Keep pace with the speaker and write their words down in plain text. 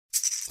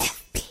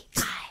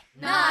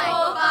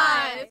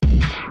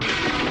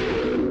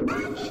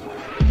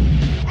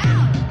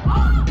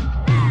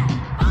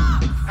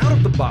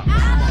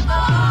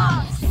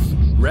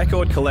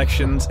record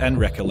collections and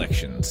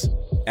recollections.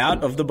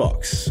 Out of the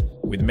Box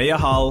with Mia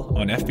Hull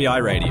on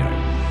FBI Radio.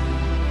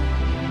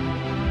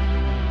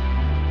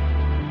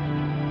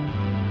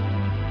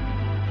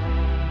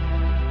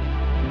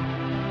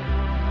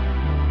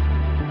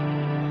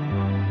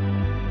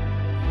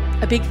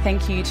 A big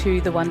thank you to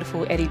the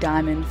wonderful Eddie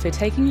Diamond for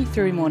taking you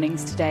through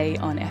mornings today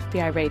on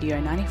FBI Radio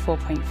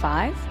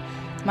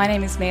 94.5. My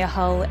name is Mia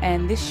Hull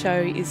and this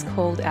show is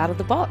called Out of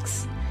the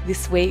Box.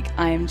 This week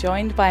I am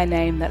joined by a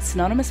name that's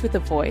synonymous with a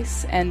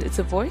voice, and it's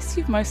a voice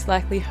you've most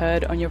likely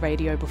heard on your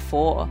radio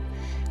before.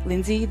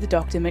 Lindsay the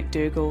Dr.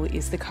 McDougall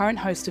is the current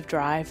host of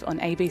Drive on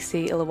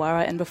ABC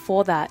Illawarra, and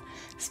before that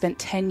spent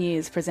 10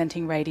 years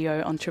presenting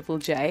radio on Triple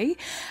J.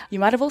 You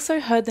might have also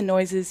heard the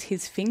noises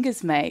his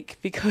fingers make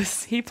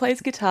because he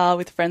plays guitar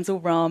with Frenzal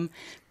Rhomb,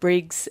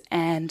 Briggs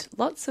and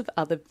lots of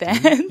other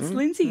bands.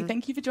 Lindsay,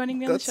 thank you for joining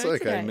me on the show today.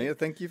 That's okay, Mia.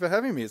 Thank you for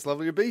having me. It's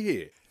lovely to be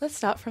here. Let's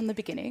start from the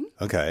beginning.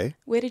 Okay.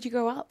 Where did you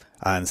grow up?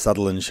 In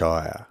Sutherland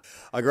Shire.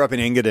 I grew up in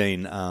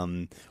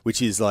Engadine,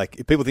 which is like,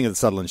 if people think of the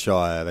Sutherland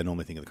Shire, they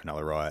normally think of the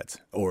Cronulla riots,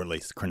 or at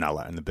least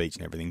Cronulla and the beach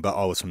and everything, but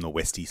I was from the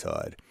westy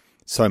side.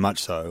 So much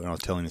so, and I was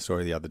telling the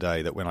story the other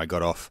day, that when I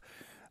got off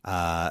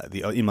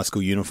in my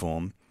school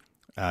uniform,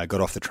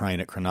 got off the train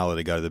at Cronulla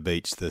to go to the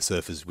beach, the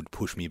surfers would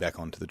push me back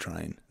onto the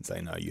train and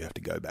say, no, you have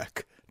to go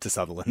back to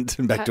Sutherland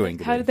and back to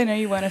Engadine. How did they know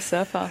you weren't a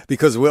surfer?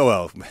 Because,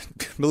 well,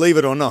 believe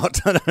it or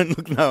not, I don't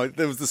look. No,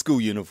 there was the school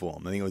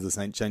uniform. I think it was the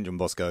St. John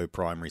Bosco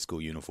primary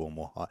school uniform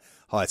or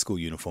high school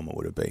uniform it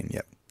would have been,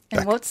 yep.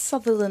 And what's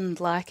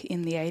Sutherland like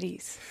in the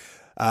 80s?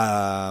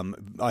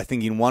 I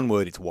think in one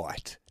word, it's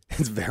white.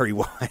 It's very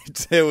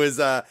white. It was.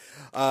 I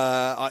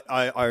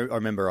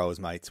remember I was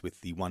mates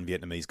with the one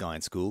Vietnamese guy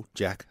in school,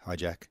 Jack. Hi,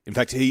 Jack. In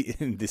fact,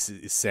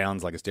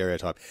 sounds like a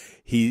stereotype.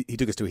 He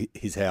took us to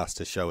his house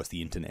to show us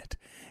the internet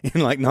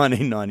in like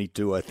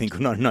 1992, I think, or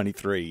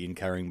 1993 in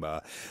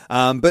Caringbah.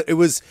 But it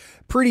was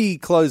pretty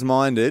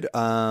close-minded.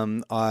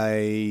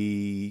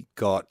 I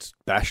got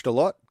bashed a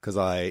lot because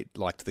I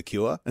liked The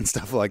Cure and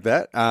stuff like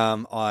that.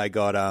 I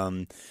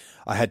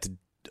had to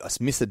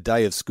miss a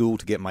day of school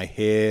to get my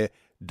hair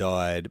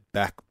dyed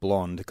back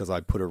blonde because I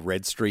put a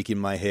red streak in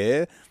my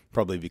hair,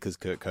 probably because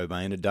Kurt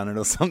Cobain had done it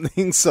or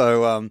something.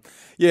 So,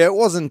 it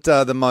wasn't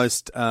the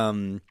most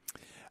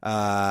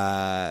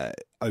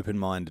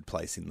open-minded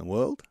place in the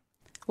world.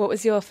 What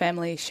was your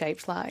family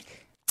shaped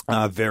like?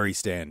 Very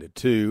standard.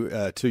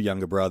 Two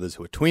younger brothers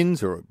who are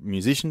twins, who are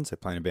musicians. They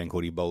play in a band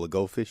called Ebola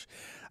Goldfish,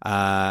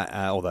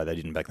 although they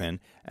didn't back then.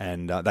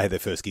 And they had their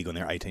first gig on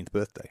their 18th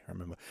birthday, I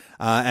remember.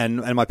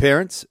 And my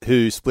parents,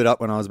 who split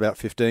up when I was about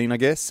 15, I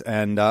guess.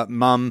 And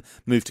Mum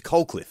moved to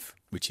Coalcliff,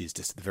 which is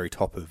just at the very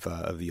top of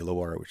the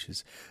Illawarra, which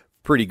is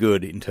pretty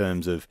good in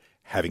terms of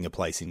having a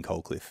place in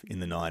Coalcliff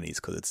in the 90s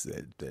because it's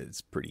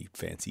a pretty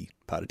fancy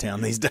part of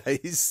town these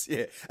days.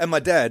 Yeah. And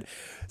my dad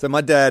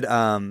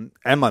and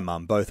my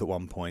mum both at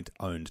one point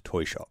owned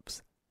toy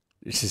shops,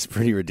 which is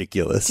pretty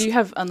ridiculous. Do you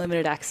have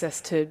unlimited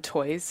access to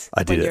toys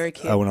when you're a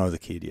kid? When I was a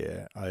kid,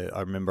 yeah. I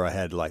remember I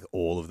had like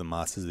all of the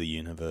Masters of the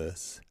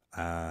Universe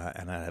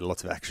and I had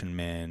lots of Action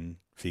Man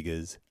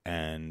figures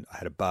and I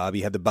had a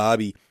Barbie. Had the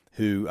Barbie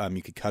who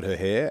you could cut her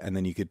hair and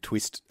then you could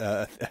twist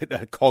a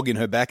cog in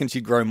her back and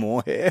she'd grow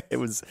more hair. It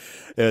was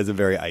a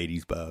very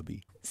 80s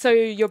Barbie. So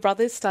your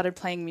brothers started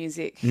playing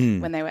music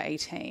when they were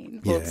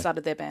 18, or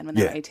started their band when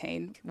they were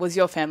 18. Was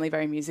your family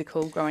very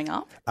musical growing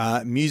up?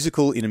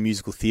 Musical in a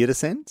musical theatre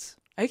sense.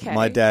 Okay.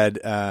 My dad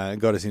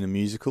got us into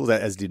musicals,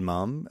 as did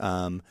Mum.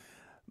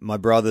 My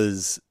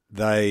brothers,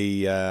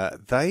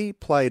 they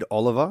played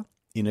Oliver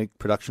in a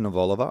production of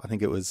Oliver. I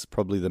think it was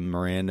probably the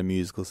Miranda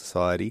Musical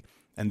Society.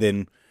 And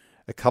then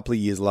a couple of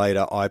years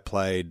later, I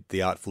played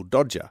the Artful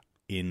Dodger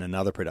in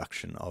another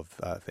production of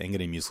the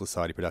Engadine Musical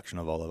Society production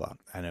of Oliver,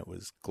 and it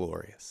was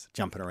glorious.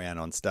 Jumping around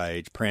on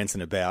stage,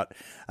 prancing about.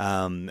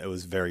 It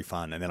was very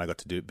fun. And then I got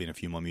to be in a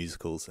few more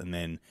musicals, and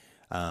then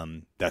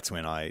that's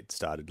when I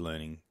started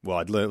learning. Well,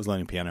 I was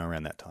learning piano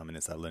around that time, and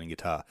then started learning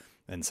guitar.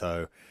 And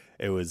so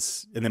it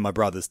was. And then my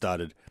brothers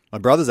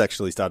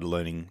actually started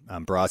learning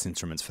brass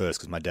instruments first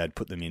because my dad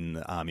put them in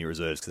the Army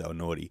Reserves because they were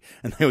naughty,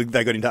 and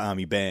they got into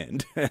Army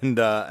Band, and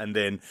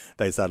then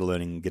they started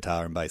learning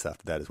guitar and bass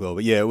after that as well.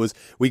 But yeah,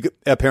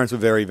 our parents were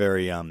very,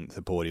 very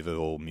supportive of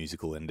all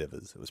musical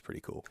endeavours. It was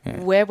pretty cool.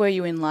 Yeah. Where were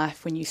you in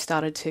life when you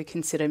started to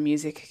consider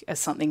music as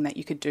something that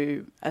you could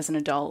do as an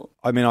adult?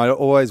 I mean, I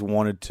always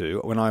wanted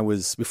to.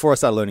 Before I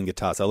started learning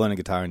guitar, so I learned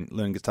guitar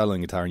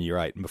in year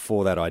 8, and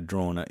before that, I'd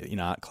drawn in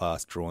art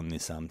class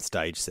this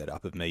stage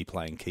setup of me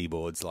playing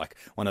keyboards, like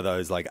one of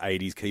those like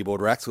 80s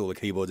keyboard racks with all the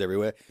keyboards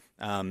everywhere.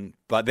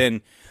 But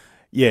then,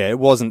 yeah, it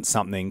wasn't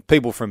something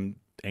people from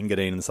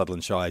Engadine and the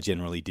Sutherland Shire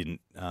generally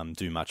didn't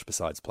do much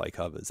besides play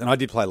covers. And I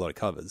did play a lot of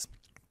covers,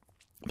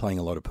 playing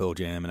a lot of Pearl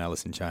Jam and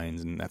Alice in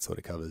Chains and that sort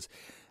of covers,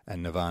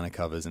 and Nirvana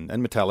covers and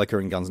Metallica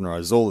and Guns N'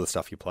 Roses, all the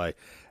stuff you play.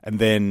 And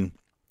then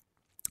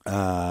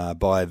by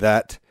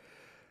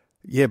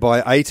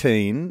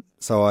 18,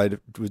 so I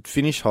would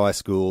finish high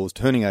school,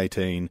 turning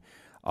 18,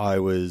 I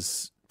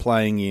was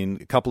playing in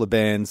a couple of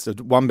bands,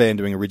 one band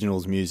doing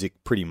originals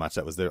music, pretty much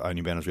that was the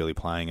only band I was really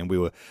playing, and we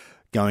were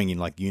going in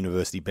like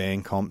university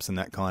band comps and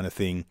that kind of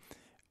thing.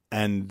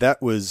 And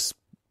that was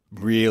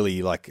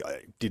really like, I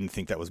didn't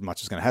think that was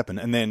much was going to happen.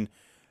 And then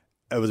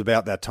it was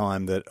about that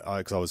time that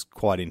because I was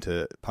quite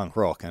into punk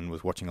rock and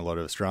was watching a lot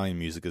of Australian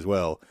music as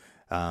well,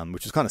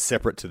 which was kind of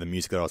separate to the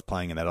music that I was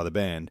playing in that other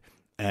band.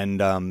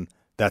 And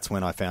that's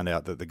when I found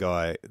out that the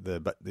guy,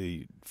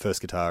 the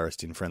first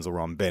guitarist in Frenzal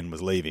Rhomb, Ben,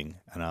 was leaving.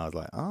 And I was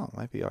like, oh,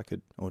 maybe I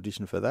could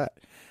audition for that.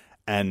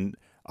 And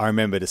I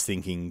remember just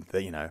thinking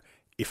that, you know,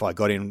 if I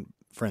got in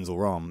Frenzal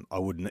Rhomb, I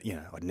wouldn't, you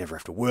know, I'd never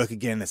have to work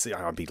again.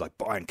 I'd be like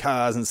buying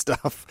cars and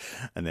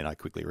stuff. And then I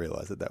quickly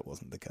realized that that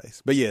wasn't the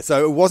case. But yeah,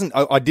 so it wasn't,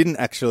 I didn't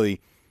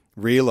actually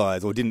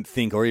realize or didn't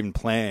think or even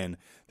plan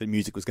that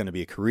music was going to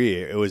be a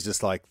career. It was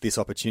just like this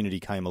opportunity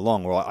came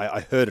along, or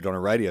I heard it on a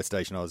radio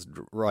station. I was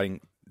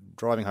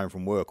driving home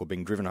from work or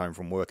being driven home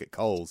from work at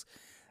Coles,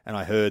 and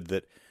I heard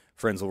that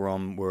Frenzal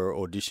Rhomb were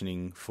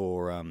auditioning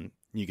for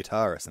new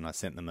guitarists, and I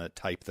sent them a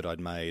tape that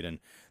I'd made, and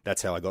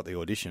that's how I got the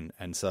audition.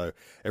 And so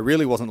it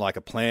really wasn't like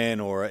a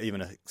plan or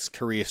even a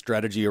career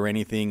strategy or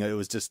anything. It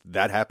was just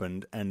that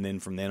happened, and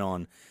then from then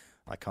on,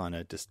 I kind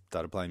of just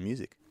started playing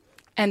music.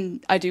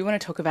 And I do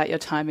want to talk about your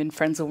time in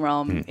Frenzal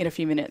Rhomb in a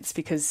few minutes,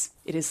 because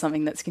it is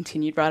something that's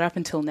continued right up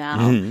until now.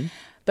 Mm-hmm.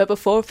 But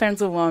before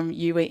Frenzal Rhomb,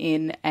 you were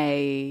in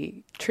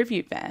a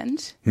tribute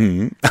band.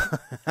 Yes.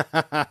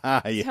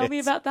 Tell me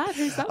about that.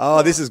 Who's that?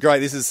 Oh, this is great.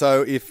 This is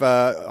so. If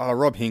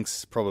Rob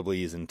Hinks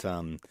probably isn't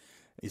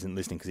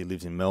listening because he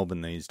lives in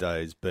Melbourne these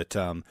days. But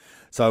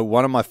so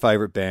one of my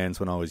favourite bands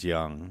when I was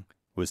young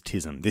was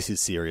Tism. This is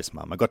Serious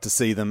Mum. I got to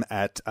see them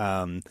at.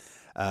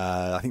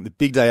 I think the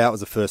Big Day Out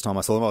was the first time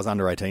I saw them. I was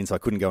under 18, so I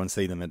couldn't go and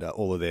see them at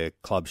all of their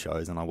club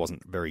shows, and I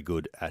wasn't very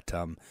good at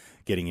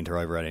getting into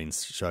over 18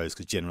 shows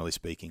because, generally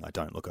speaking, I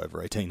don't look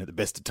over 18 at the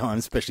best of times,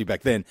 especially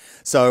back then.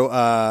 So,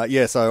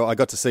 so I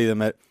got to see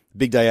them at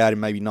Big Day Out in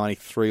maybe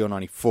 93 or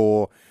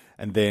 94,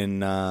 and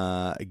then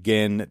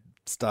again at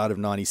start of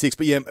 96.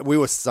 But yeah, we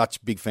were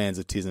such big fans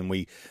of Tism.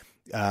 We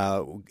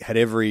had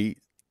every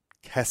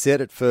cassette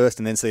at first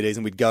and then CDs,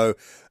 and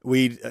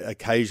we'd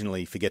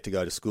occasionally forget to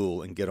go to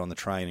school and get on the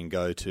train and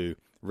go to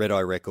Red Eye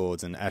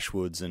Records and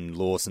Ashwoods and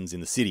Lawson's in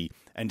the city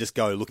and just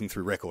go looking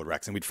through record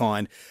racks, and we'd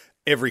find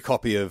every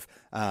copy of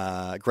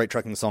Great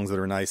Trucking Songs of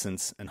the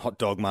Renaissance and Hot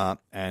Dogma,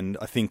 and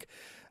I think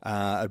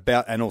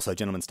and also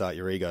Gentlemen Start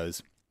Your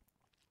Egos,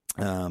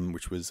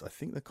 which was, I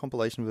think, the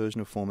compilation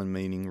version of Form and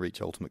Meaning,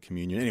 Reach Ultimate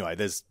Communion. Anyway,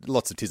 there's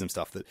lots of Tism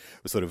stuff that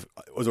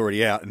was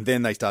already out, and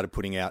then they started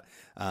putting out,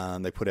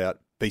 they put out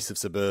Beasts of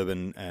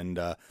Suburban and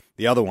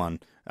the other one,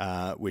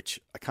 which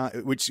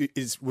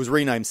was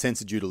renamed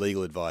Censored due to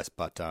legal advice,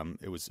 but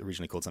it was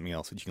originally called something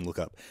else, which you can look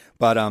up.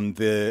 But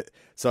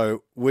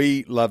so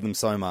we loved them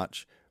so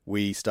much,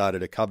 we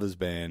started a covers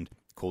band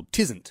called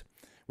Tisn't,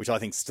 which I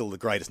think is still the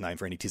greatest name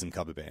for any Tism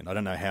cover band. I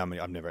don't know how many.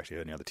 I've never actually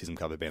heard any other Tism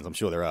cover bands. I'm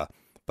sure there are.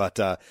 But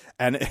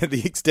and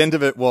the extent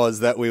of it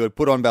was that we would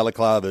put on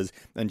balaclavas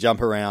and jump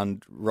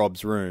around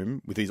Rob's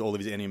room with all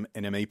of his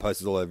NME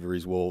posters all over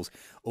his walls,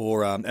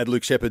 or at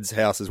Luke Shepherd's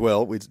house as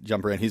well. We'd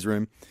jump around his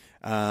room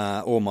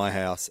or my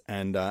house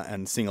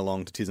and sing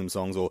along to Tism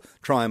songs or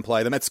try and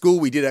play them. At school,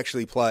 we did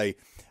actually play.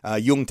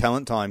 Young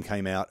Talent Time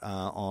came out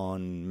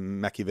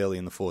on Machiavelli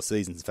and the Four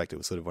Seasons. In fact, it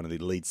was sort of one of the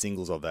lead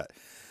singles of that.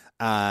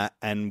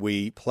 And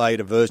we played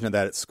a version of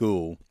that at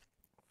school.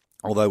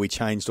 Although we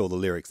changed all the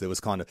lyrics, there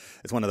was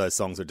it's one of those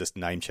songs that just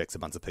name checks a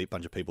bunch of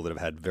people that have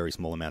had very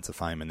small amounts of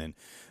fame and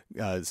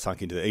then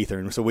sunk into the ether.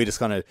 And so we just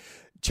kind of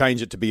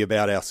changed it to be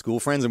about our school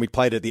friends, and we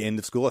played it at the end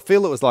of school. I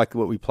feel it was like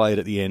what we played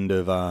at the end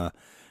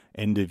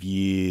of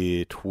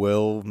year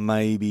 12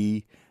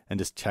 maybe, and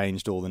just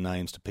changed all the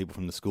names to people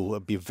from the school.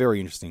 It'd be a very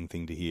interesting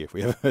thing to hear if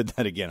we ever heard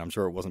that again. I'm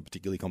sure it wasn't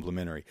particularly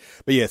complimentary.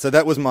 But yeah, so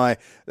that was my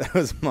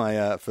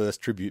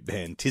first tribute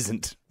band,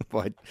 Tisn't.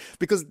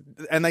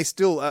 And they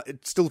still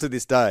to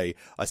this day,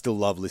 I still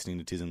love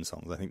listening to Tism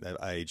songs. I think they've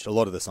aged. A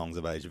lot of the songs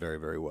have aged very,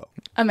 very well.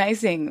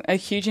 Amazing. A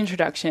huge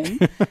introduction.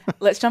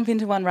 Let's jump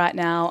into one right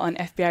now on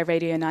FBI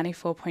Radio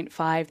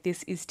 94.5.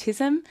 This is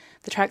Tism.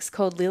 The track's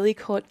called Lily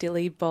Court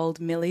Dilly, Bold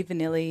Milli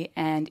Vanilli,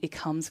 and it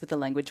comes with a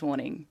language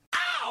warning.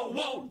 I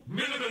want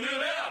Milli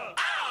Vanilli.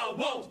 I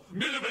want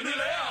Milli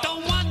Vanilli.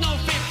 Don't want no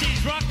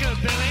 50s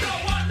rockabilly.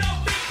 Don't want no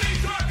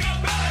 50s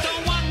rockabilly.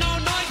 Don't want no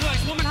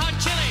Noiseworks, Woman Hot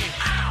Chili.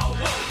 I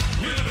want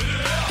Milli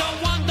Vanilli.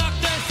 Don't want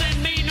Dr.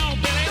 Send Me No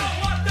Billy. Don't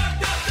want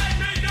Dr. Send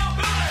Me No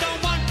Billy. Don't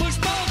want Push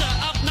Boulder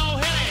Up No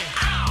Hilly.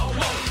 I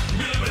want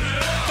Milli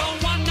Vanilli. Don't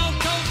want no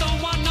coat, don't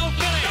want no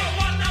Philly. Don't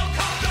want no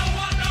coat, don't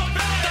want no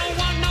Philly. Don't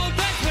want no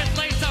dress with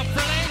lace up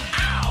frilly.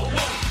 I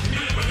want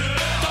Milli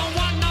Vanilli. Don't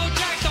want no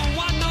Jack, don't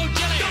want no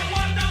Jilly. Don't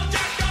want no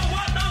Jack, don't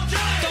want no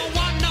Jilly. Don't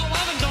want no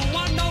oven, don't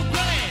want no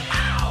grilly.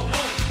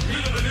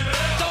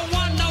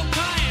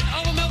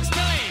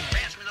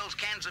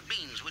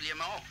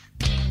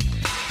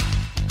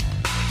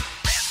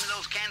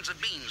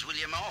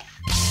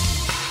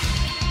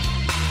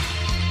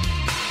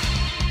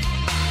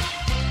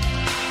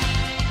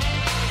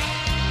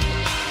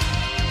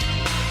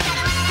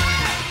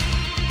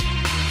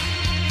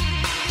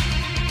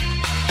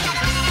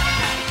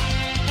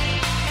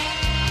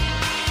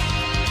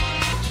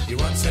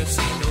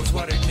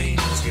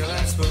 he'll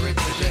ask for it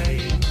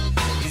today.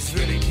 He's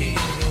really keen,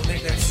 he'll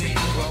make that scene.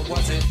 What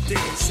was it, did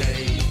he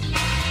say?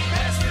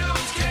 Pass me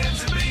those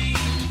cans of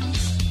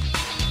beans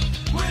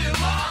with your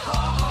mom.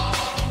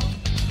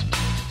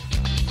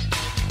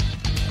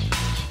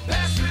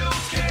 Pass me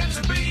those cans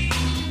of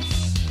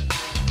beans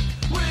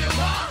with your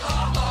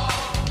mom.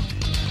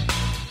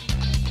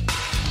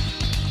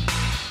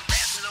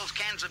 Pass me those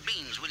cans of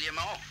beans, will you,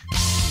 Mo?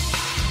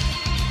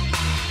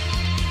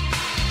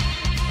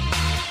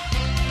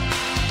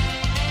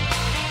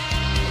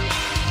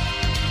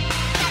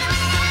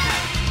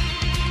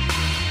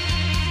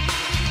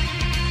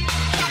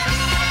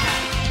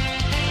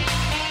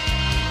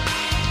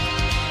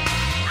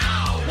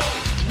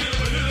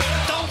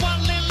 Don't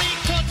want Lily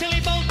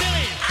Tortilli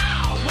Bodilly.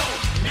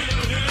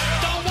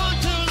 Don't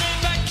want to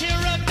live at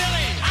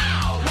Kirabilly.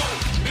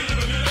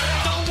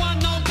 Don't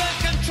want no birth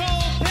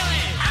control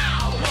pilly.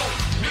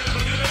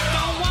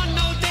 Don't want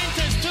no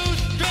dentist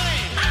tooth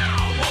drilling.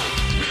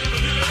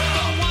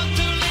 Don't want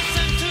to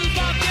listen to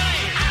Bob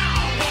Dylan.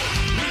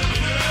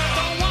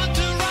 Don't want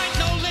to write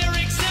no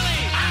lyrics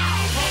silly.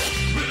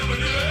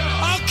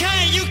 Okay,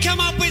 you come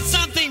up with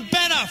something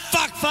better,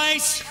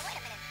 fuckface.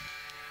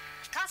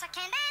 Of course I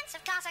can dance,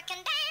 of course I can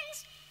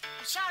dance.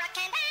 I'm sure I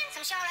can dance,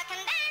 I'm sure I can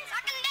dance,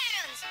 I can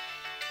dance.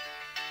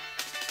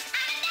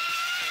 I can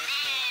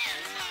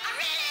dance! I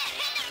really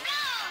hit the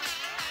floor.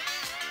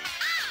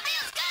 Oh,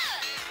 feels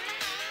good.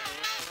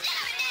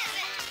 Let me dance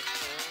it.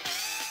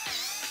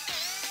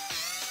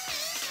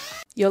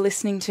 You're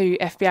listening to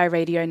FBI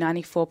Radio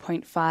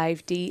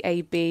 94.5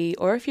 DAB,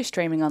 or if you're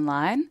streaming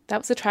online. That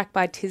was a track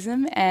by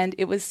Tism, and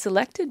it was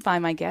selected by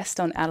my guest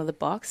on Out of the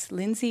Box,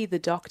 Lindsay the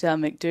Doctor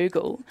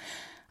McDougall.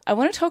 I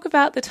want to talk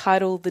about the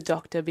title The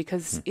Doctor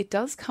because it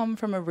does come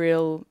from a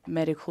real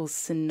medical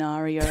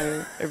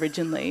scenario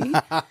originally.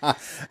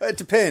 It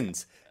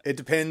depends. It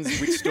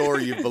depends which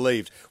story you've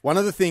believed. One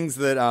of the things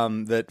that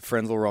that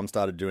Frenzal Rhomb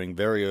started doing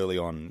very early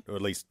on, or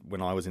at least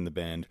when I was in the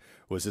band,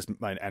 was just,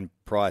 and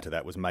prior to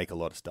that, was make a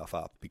lot of stuff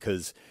up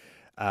because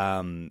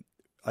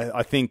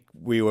I think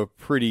we were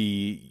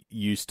pretty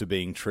used to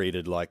being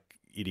treated like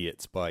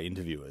idiots by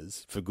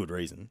interviewers for good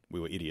reason. We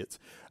were idiots,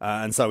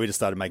 and so we just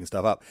started making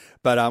stuff up.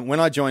 But when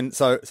I joined,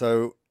 so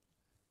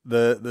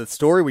the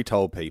story we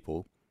told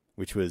people,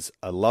 which was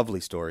a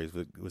lovely story,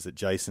 was that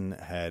Jason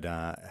had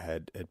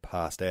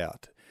passed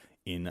out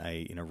in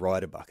a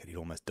rider bucket. He'd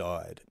almost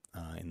died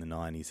in the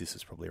 90s. This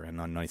was probably around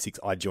 1996.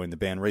 I joined the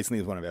band recently.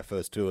 It was one of our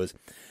first tours.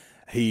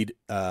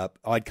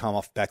 I'd come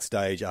off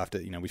backstage after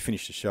we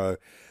finished the show.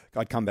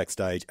 I'd come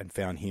backstage and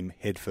found him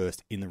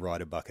headfirst in the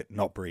rider bucket,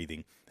 not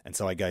breathing. And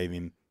so I gave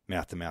him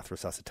mouth-to-mouth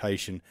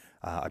resuscitation.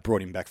 I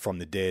brought him back from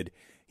the dead.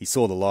 He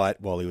saw the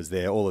light while he was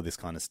there, all of this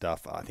kind of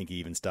stuff. I think he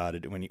even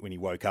started, when he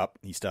woke up,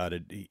 he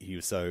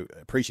was so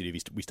appreciative,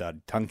 we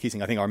started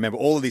tongue-kissing. I think I remember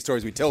all of these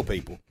stories we tell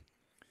people.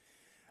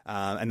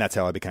 And that's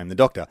how I became the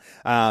Doctor.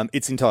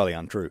 It's entirely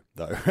untrue,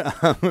 though.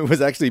 It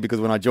was actually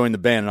because when I joined the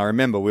band, and I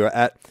remember we were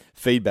at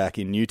Feedback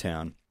in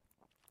Newtown,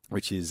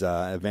 which is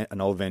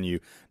an old venue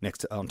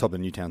on top of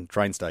Newtown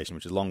train station,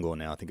 which is Longore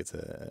now. I think it's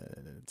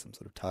some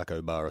sort of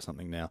taco bar or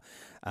something now.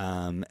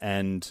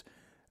 And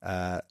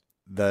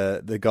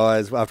the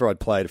guys, after I'd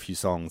played a few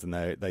songs, and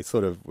they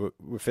sort of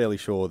were fairly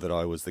sure that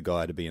I was the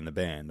guy to be in the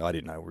band. I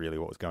didn't know really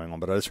what was going on,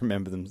 but I just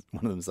remember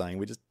one of them saying,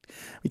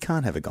 we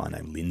can't have a guy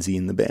named Lindsay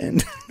in the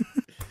band.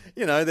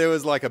 There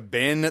was like a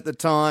Ben at the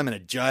time and a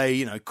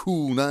J,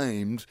 cool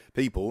named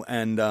people,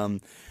 and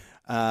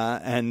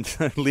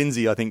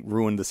Lindsay, I think,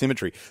 ruined the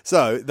symmetry.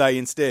 So they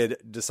instead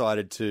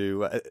decided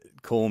to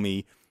call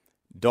me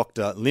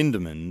Dr.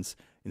 Lindemans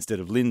instead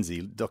of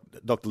Lindsay.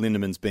 Dr.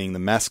 Lindemans being the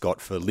mascot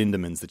for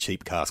Lindemans, the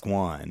cheap cask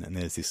wine. And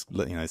there's this,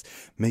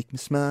 make me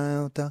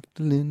smile,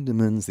 Dr.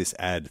 Lindemans, this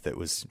ad that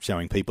was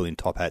showing people in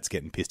top hats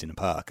getting pissed in a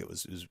park. It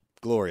was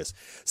glorious.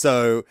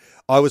 So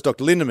I was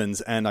Dr.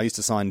 Lindemans, and I used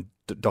to sign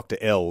Dr.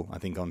 L, I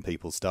think, on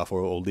people's stuff,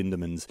 or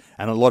Lindemans.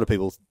 And a lot of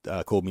people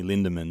called me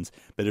Lindemans,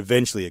 but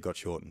eventually it got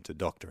shortened to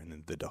Doctor and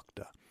then the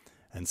Doctor.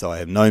 And so I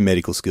have no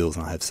medical skills,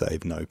 and I have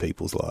saved no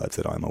people's lives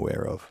that I'm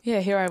aware of.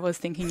 Yeah, here I was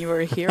thinking you were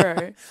a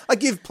hero. I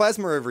give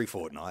plasma every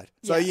fortnight,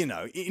 so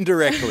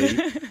indirectly.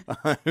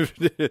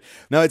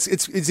 No,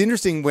 it's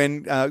interesting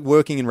when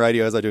working in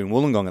radio, as I do in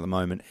Wollongong at the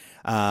moment.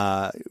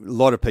 A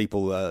lot of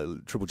people,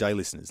 Triple J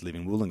listeners, live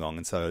in Wollongong,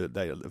 and so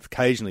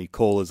occasionally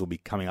callers will be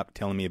coming up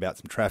telling me about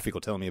some traffic,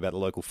 or telling me about the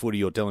local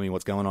footy, or telling me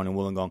what's going on in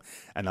Wollongong,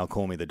 and they'll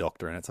call me the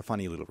Doctor, and it's a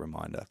funny little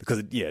reminder because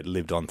it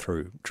lived on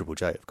through Triple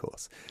J, of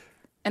course.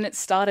 And it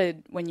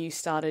started when you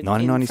started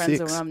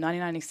 1996. in Frenzal Rhomb,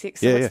 1996.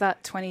 So what's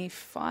that,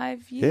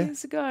 25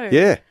 years ago?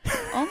 Yeah.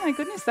 Oh my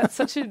goodness, that's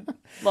such a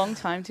long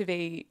time to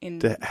be in.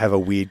 To have a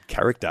weird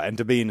character and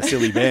to be in a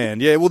silly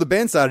band. Yeah, well, the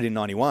band started in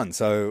 91.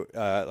 So,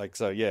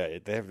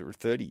 they have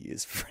 30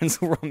 years for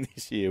Frenzal Rhomb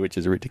this year, which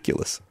is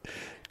ridiculous.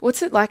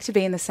 What's it like to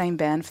be in the same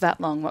band for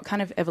that long? What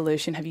kind of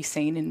evolution have you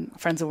seen in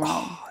Frenzal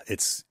Rhomb?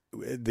 It's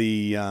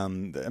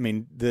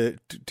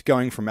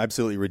going from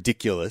absolutely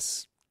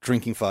ridiculous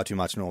drinking far too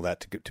much and all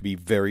that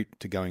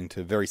to going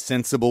to very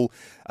sensible.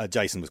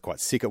 Jason was quite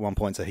sick at one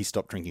point, so he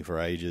stopped drinking for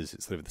ages.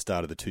 It's sort of at the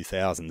start of the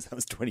 2000s. That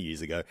was 20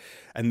 years ago.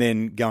 And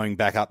then going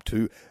back up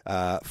to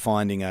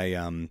finding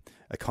a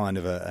kind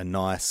of a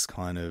nice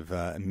kind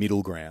of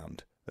middle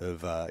ground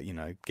of,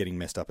 getting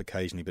messed up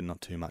occasionally, but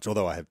not too much.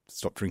 Although I have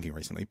stopped drinking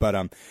recently. But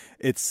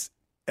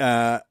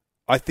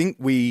I think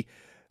we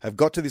have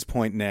got to this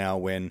point now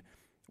when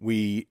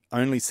we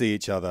only see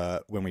each other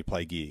when we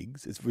play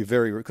gigs.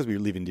 Because we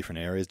live in different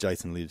areas.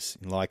 Jason lives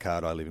in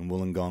Leichhardt, I live in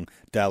Wollongong.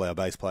 Dale, our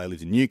bass player,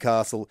 lives in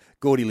Newcastle.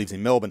 Gordy lives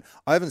in Melbourne.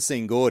 I haven't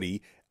seen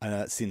Gordy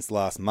since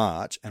last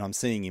March, and I'm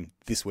seeing him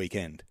this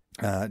weekend.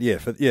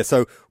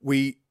 So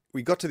we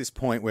got to this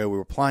point where we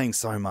were playing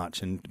so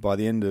much, and by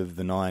the end of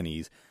the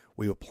 90s,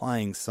 we were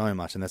playing so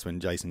much, and that's when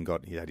Jason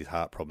he had his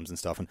heart problems and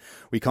stuff, and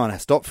we kind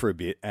of stopped for a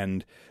bit,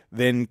 and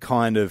then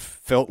kind of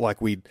felt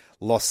like we'd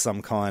lost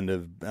some kind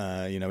of,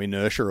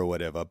 inertia or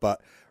whatever.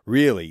 But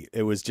really,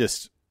 it was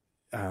just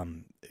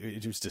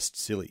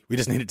silly. We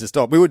just needed to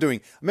stop. I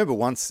remember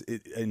once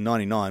in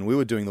 99, we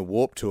were doing the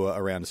Warp Tour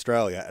around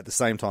Australia at the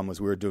same time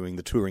as we were doing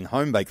the touring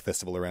Home Bake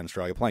Festival around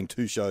Australia, playing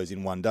 2 shows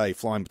in one day,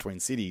 flying between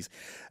cities.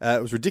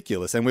 It was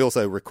ridiculous. And we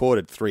also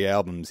recorded 3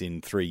 albums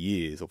in 3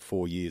 years, or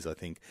 4 years, I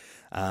think,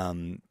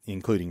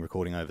 including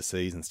recording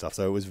overseas and stuff.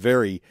 So it was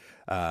very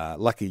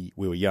lucky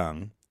we were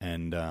young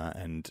and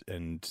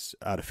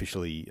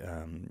artificially,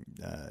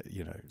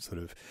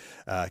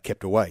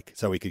 kept awake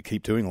so we could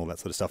keep doing all that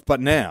sort of stuff.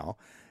 But now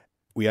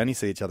we only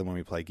see each other when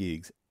we play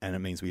gigs, and it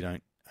means we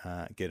don't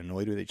get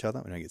annoyed with each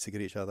other. We don't get sick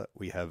of each other.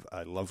 We have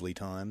a lovely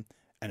time,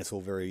 and it's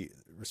all very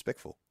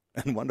respectful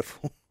and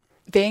wonderful.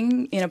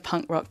 Being in a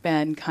punk rock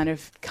band kind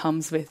of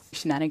comes with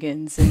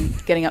shenanigans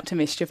and getting up to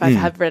mischief. I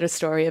have read a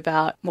story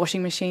about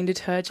washing machine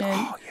detergent.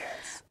 Oh, yes.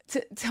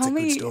 Tell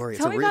me, good story.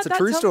 It's a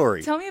true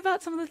story. Tell me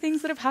about some of the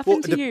things that have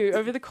happened to you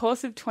over the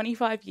course of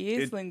 25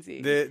 years,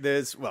 Lindsay.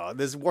 There's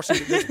washing.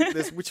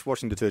 There's which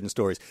washing detergent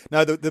stories?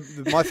 No,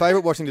 my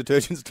favourite washing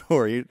detergent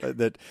story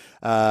that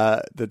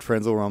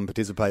Frenzal Rom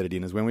participated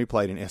in is when we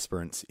played in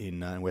Esperance in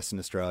Western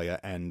Australia,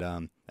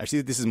 and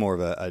actually this is more of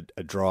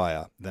a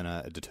dryer than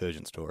a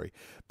detergent story,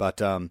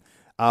 but.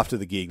 After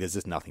the gig, there's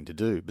just nothing to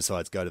do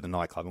besides go to the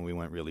nightclub, and we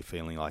weren't really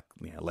feeling like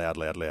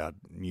loud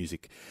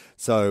music.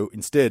 So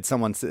instead,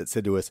 someone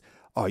said to us,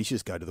 "Oh, you should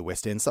just go to the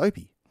West End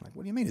Soapy." I'm like,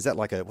 what do you mean? Is that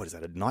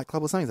a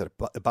nightclub or something? Is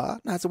that a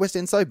bar? No, it's a West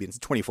End Soapy. It's a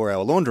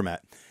 24-hour laundromat.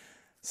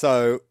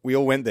 So we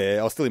all went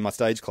there. I was still in my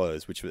stage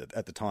clothes, which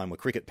at the time were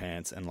cricket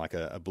pants and like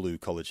a blue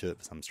collared shirt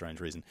for some strange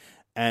reason.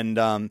 And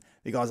the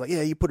guy's like,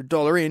 "Yeah, you put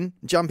 $1 in,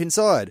 jump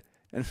inside."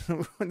 And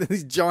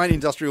these giant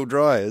industrial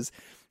dryers,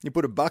 you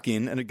put $1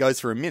 in, and it goes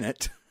for a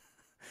minute.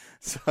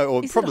 Is it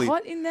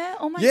hot in there?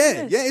 Oh my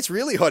goodness. Yeah, it's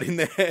really hot in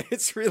there.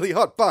 It's really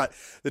hot. But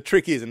the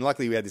trick is, and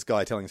luckily we had this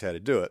guy telling us how to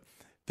do it,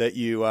 that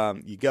you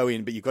go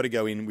in, but you've got to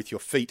go in with your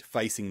feet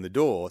facing the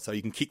door so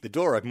you can kick the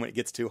door open when it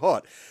gets too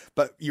hot.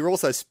 But you're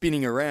also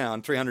spinning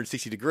around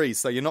 360 degrees,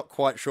 so you're not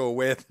quite sure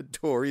where the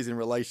door is in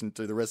relation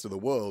to the rest of the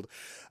world.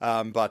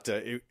 But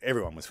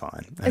everyone was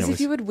fine. As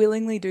if you would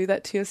willingly do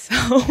that to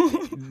yourself.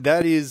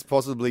 That is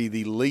possibly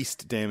the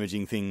least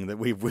damaging thing that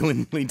we've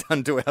willingly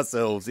done to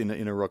ourselves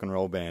in a rock and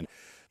roll band.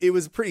 It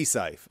was pretty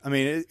safe. I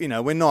mean,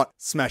 we're not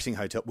smashing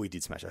hotel. We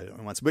did smash a hotel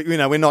once, but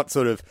we're not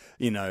sort of,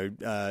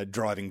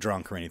 driving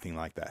drunk or anything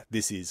like that.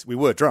 We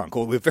were drunk,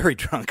 or we're very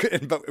drunk,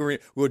 but we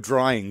were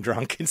drying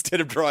drunk instead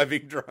of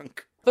driving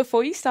drunk.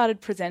 Before you started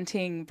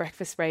presenting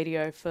breakfast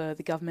radio for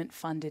the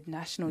government-funded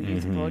National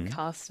Youth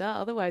Broadcaster,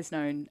 otherwise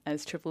known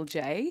as Triple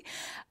J,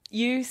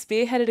 you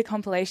spearheaded a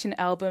compilation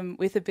album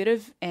with a bit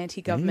of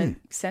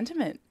anti-government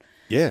sentiment.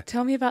 Yeah,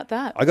 tell me about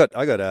that. I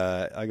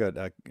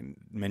got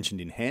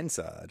mentioned in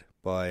Hansard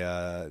by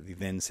the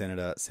then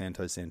Senator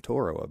Santo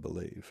Santoro, I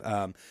believe.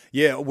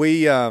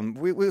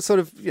 We sort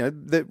of,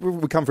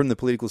 we come from the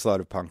political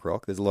side of punk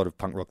rock. There's a lot of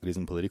punk rock that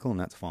isn't political, and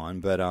that's fine.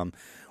 But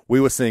we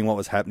were seeing what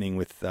was happening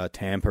with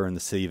Tampa and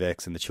the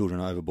CVEX and the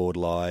Children Overboard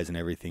lies and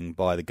everything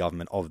by the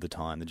government of the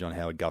time, the John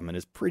Howard government,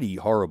 is pretty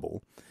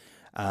horrible.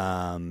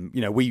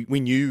 We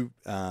knew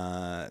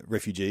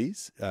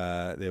refugees.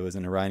 There was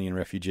an Iranian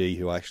refugee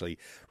who I actually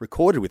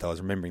recorded with. I was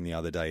remembering the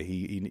other day.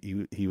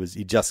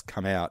 He'd just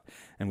come out,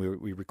 and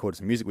we recorded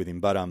some music with him.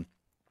 But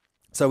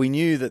so we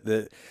knew that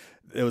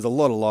there was a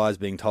lot of lies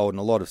being told and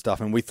a lot of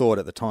stuff. And we thought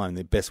at the time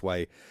the best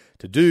way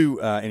to do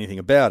anything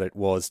about it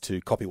was to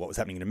copy what was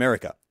happening in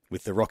America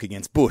with the Rock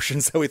Against Bush.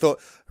 And so we thought,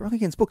 Rock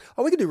Against Bush,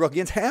 we could do Rock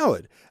Against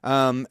Howard.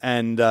 I just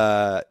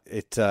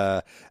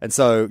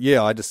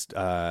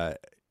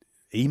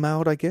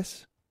emailed, I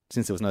guess,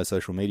 since there was no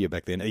social media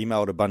back then,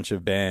 emailed a bunch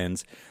of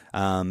bands,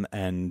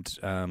 and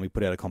we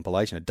put out a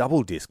compilation, a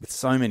double disc with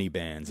so many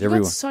bands. You've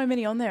got so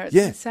many on there. It's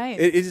insane.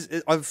 It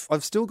is.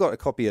 I've still got a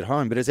copy at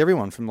home, but it's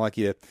everyone from like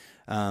your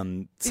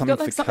got,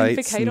 like, something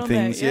for Kate and on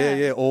things. there,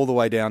 yeah. All the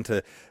way down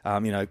to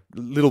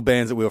little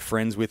bands that we were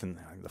friends with, and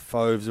the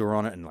Fauves were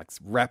on it, and like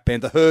rap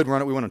band, the Herd were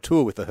on it. We went on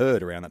tour with the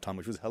Herd around that time,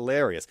 which was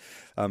hilarious.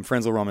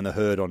 Frenzal Rhomb and the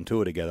Herd on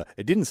tour together.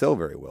 It didn't sell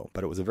very well,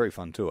 but it was a very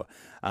fun tour.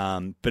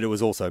 But it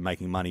was also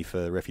making money for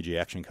the Refugee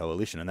Action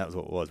Coalition, and that was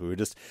what it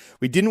was.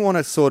 We didn't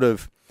want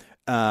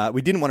to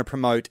we didn't want to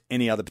promote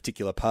any other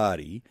particular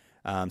party.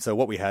 So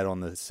what we had on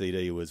the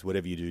CD was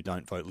whatever you do,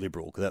 don't vote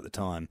Liberal, because at the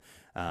time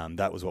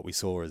that was what we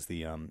saw as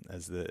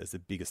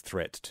the biggest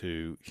threat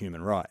to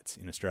human rights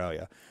in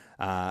Australia.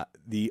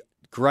 The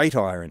great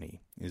irony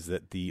is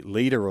that the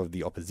leader of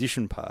the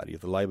opposition party,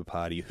 of the Labor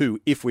Party, who,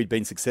 if we'd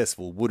been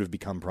successful, would have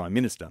become Prime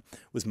Minister,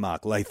 was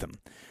Mark Latham.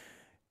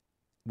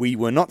 We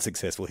were not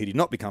successful. He did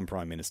not become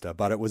Prime Minister,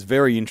 but it was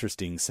very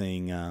interesting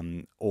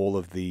seeing all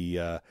of the...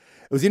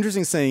 it was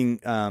interesting seeing...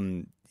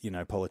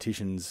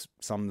 politicians,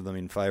 some of them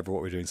in favour of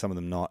what we're doing, some of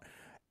them not.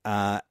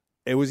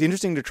 It was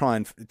interesting to try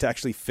and to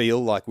actually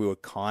feel like we were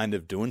kind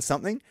of doing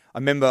something. I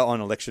remember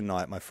on election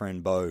night, my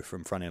friend Bo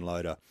from Front End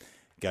Loader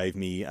gave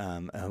me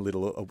a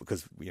little,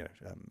 because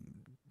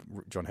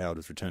John Howard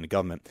was returned to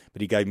government,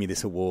 but he gave me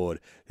this award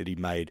that he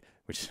made,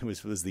 which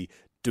was the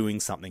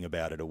Doing Something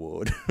About It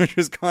award, which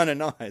was kind of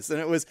nice, and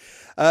it was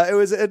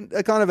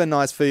a kind of a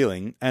nice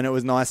feeling, and it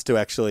was nice to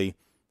actually.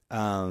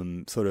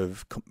 Sort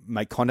of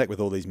make contact with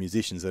all these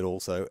musicians that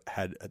also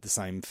had the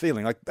same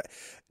feeling. Like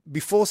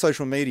before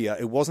social media,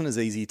 it wasn't as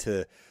easy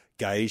to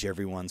gauge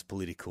everyone's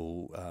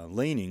political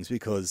leanings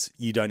because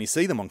you'd only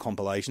see them on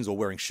compilations or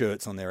wearing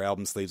shirts on their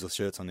album sleeves or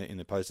shirts on in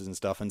the posters and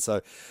stuff. And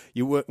so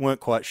you weren't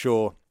quite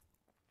sure.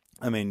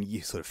 I mean,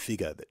 you sort of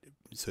figure that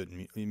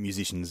certain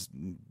musicians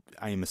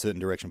aim a certain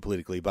direction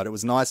politically, but it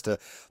was nice to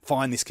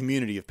find this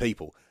community of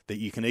people that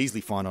you can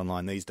easily find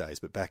online these days.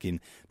 But back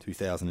in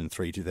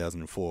 2003,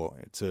 2004,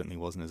 it certainly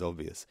wasn't as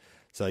obvious.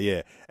 So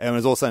yeah, and it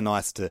was also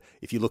nice to,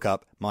 if you look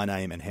up my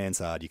name and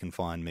Hansard, you can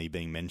find me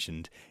being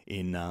mentioned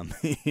in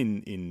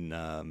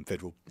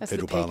federal That's federal the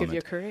peak parliament of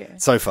your career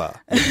so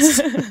far.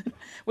 Yes.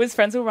 Was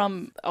Frenzal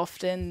Rhomb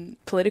often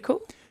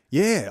political?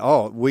 Yeah.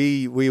 Oh,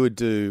 we would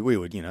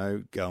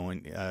go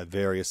on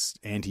various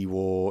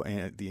anti-war,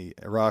 the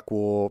Iraq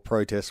War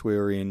protests we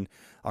were in.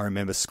 I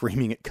remember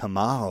screaming at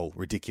Kamal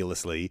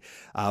ridiculously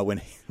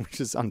which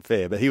is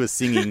unfair, but he was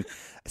singing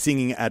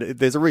at.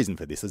 There's a reason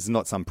for this. It's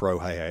not some pro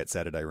hey hey it's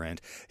Saturday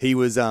rant. He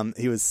was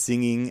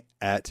singing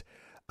at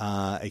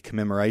a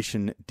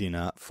commemoration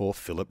dinner for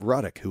Philip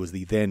Ruddock, who was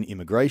the then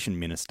immigration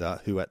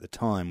minister, who at the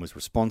time was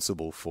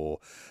responsible for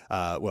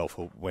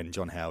when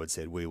John Howard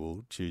said, we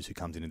will choose who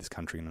comes into this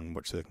country and in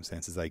what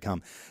circumstances they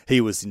come.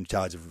 He was in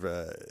charge of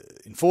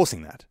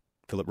enforcing that,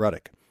 Philip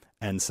Ruddock.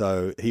 And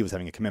so he was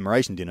having a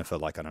commemoration dinner for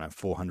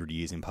 400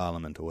 years in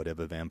Parliament or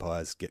whatever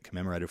vampires get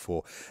commemorated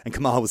for. And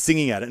Kamal was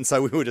singing at it. And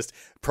so we were just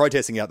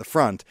protesting out the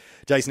front.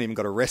 Jason even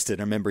got arrested.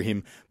 I remember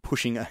him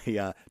pushing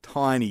a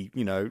tiny,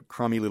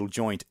 crummy little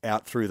joint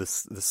out through the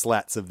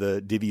slats of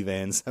the divvy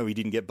van so he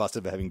didn't get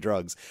busted for having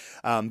drugs.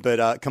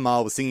 But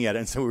Kamal was singing at it.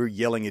 And so we were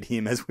yelling at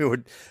him as we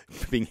were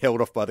being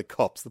held off by the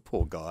cops. The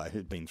poor guy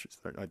who'd been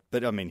through.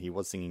 But I mean, he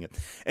was singing it.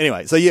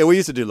 Anyway, so yeah, we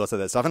used to do lots of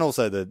that stuff. And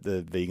also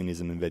the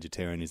veganism and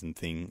vegetarianism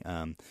thing.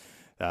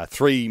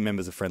 3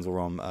 members of Frenzal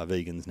Rhomb are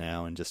vegans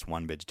now, and just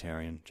 1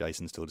 vegetarian.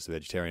 Jason's still just a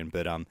vegetarian,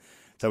 but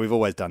so we've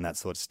always done that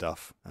sort of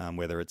stuff,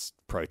 whether it's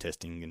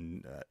protesting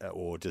and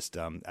or just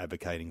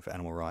advocating for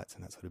animal rights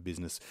and that sort of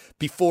business.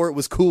 Before it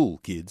was cool,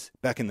 kids,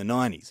 back in the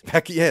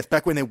 90s,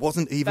 back when there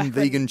wasn't even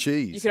vegan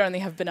cheese. You could only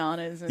have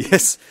bananas.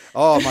 Yes.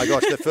 Oh my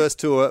gosh, the first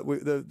tour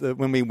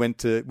when we went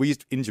to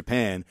in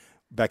Japan.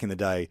 Back in the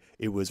day,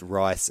 it was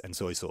rice and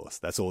soy sauce.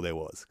 That's all there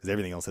was, because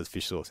everything else has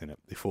fish sauce in it.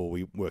 Before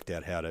we worked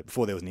out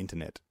before there was an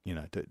internet,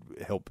 to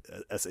help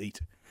us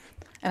eat.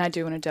 And I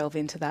do want to delve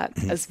into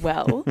that as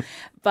well.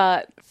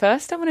 But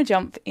first, I want to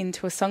jump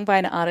into a song by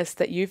an artist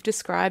that you've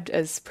described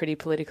as pretty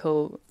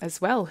political as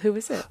well. Who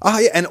is it? Oh,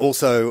 yeah, and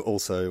also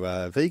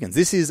vegans.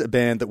 This is a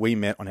band that we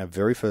met on our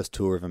very first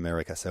tour of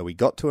America. So we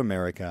got to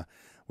America.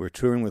 We were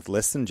touring with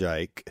Less Than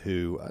Jake,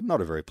 who are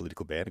not a very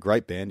political band, a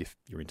great band if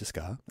you're into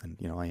ska, and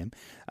I am.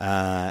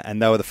 And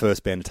they were the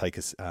first band to take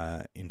us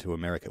into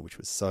America, which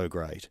was so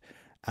great.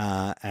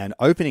 And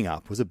opening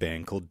up was a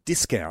band called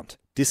Discount.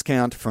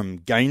 Discount from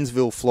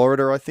Gainesville,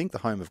 Florida, I think, the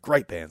home of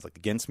great bands like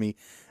Against Me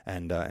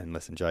and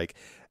Less Than Jake.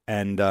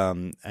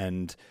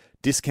 And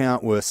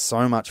Discount were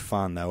so much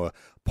fun. They were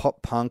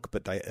pop punk,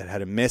 but it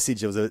had a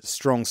message. There was a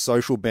strong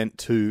social bent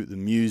to the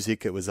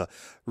music. It was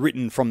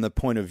written from the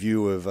point of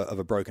view of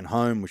a broken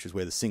home, which is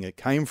where the singer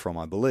came from,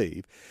 I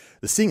believe.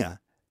 The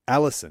singer,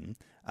 Alison,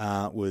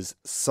 was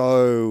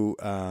so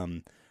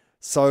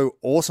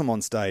awesome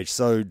on stage,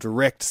 so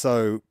direct,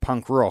 so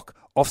punk rock.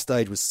 Off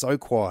stage was so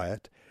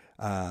quiet,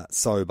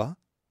 sober,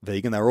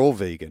 vegan. They were all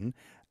vegan.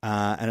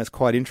 And it's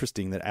quite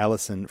interesting that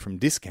Alison from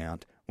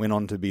Discount went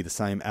on to be the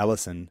same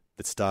Alison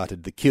that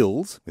started The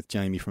Kills with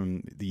Jamie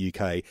from the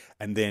UK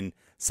and then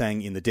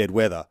sang In the Dead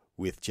Weather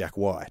with Jack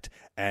White.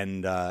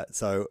 And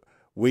so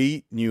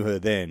we knew her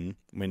then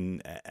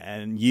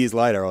and years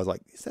later I was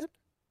like, is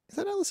Is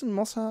that Alison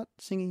Mosshart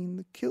singing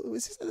the Kill?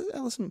 Is this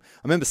Alison? I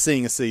remember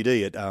seeing a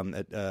CD at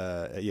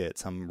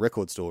some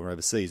record store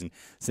overseas and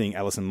seeing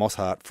Alison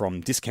Mosshart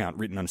from Discount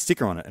written on a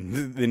sticker on it,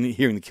 and then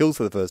hearing the Kills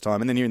for the first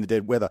time, and then hearing the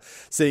Dead Weather,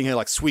 seeing her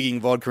like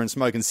swigging vodka and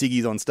smoking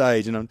ciggies on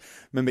stage, and I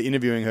remember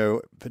interviewing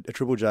her at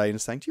Triple J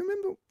and saying, "Do you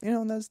remember,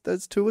 on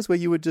those tours where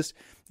you would just,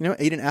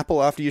 eat an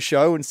apple after your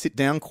show and sit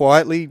down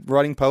quietly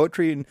writing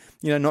poetry and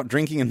not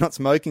drinking and not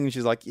smoking?" And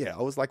she's like, "Yeah,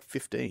 I was like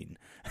 15."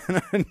 And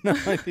I had no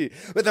idea.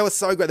 But they were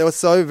so great. They were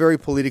so very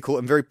political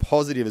and very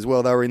positive as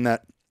well. They were in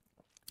that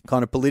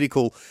kind of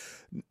political,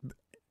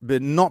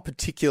 but not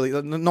particularly,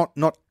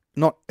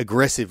 not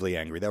aggressively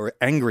angry. They were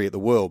angry at the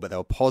world, but they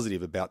were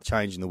positive about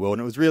changing the world.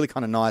 And it was really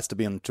kind of nice to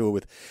be on a tour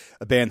with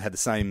a band that had the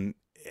same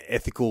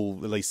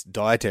ethical, at least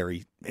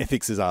dietary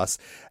ethics as us,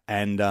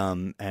 and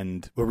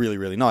were really,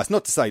 really nice.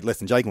 Not to say Less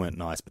Than Jake weren't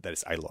nice, but they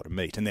just ate a lot of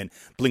meat. And then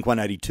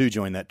Blink-182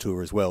 joined that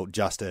tour as well,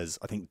 just as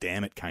I think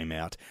Damn It came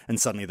out, and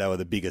suddenly they were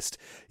the biggest,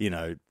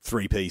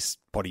 three-piece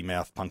potty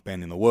mouth punk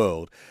band in the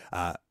world.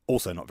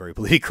 Also not very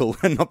political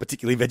and not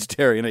particularly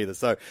vegetarian either.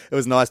 So it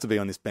was nice to be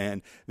on this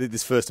band,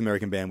 this first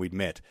American band we'd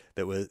met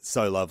that was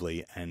so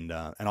lovely and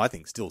I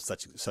think still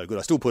so good.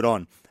 I still put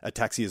on A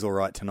Taxi Is All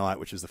Right Tonight,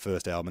 which was the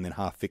first album, and then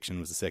Half Fiction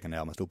was the second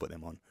album. I still put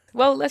them on.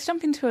 Well, let's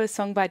jump into a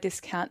song by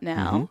Discount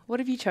now. Mm-hmm. What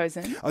have you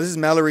chosen? Oh, this is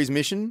Mallory's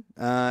Mission.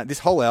 This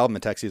whole album, A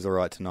Taxi Is All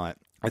Right Tonight,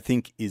 I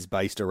think is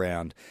based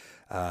around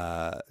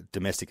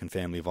domestic and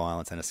family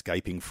violence and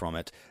escaping from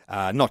it.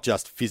 Not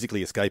just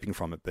physically escaping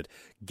from it, but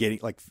getting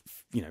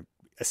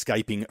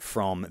escaping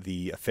from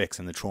the effects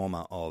and the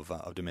trauma of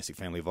domestic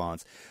family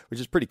violence, which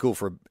is pretty cool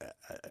for an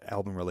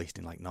album released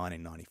in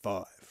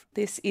 1995.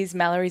 This is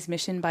Mallory's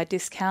Mission by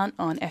Discount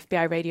on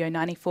FBI Radio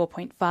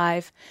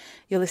 94.5.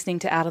 You're listening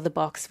to Out of the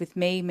Box with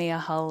me, Mia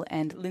Hull,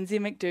 and Lindsay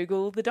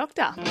McDougall, the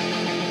Doctor.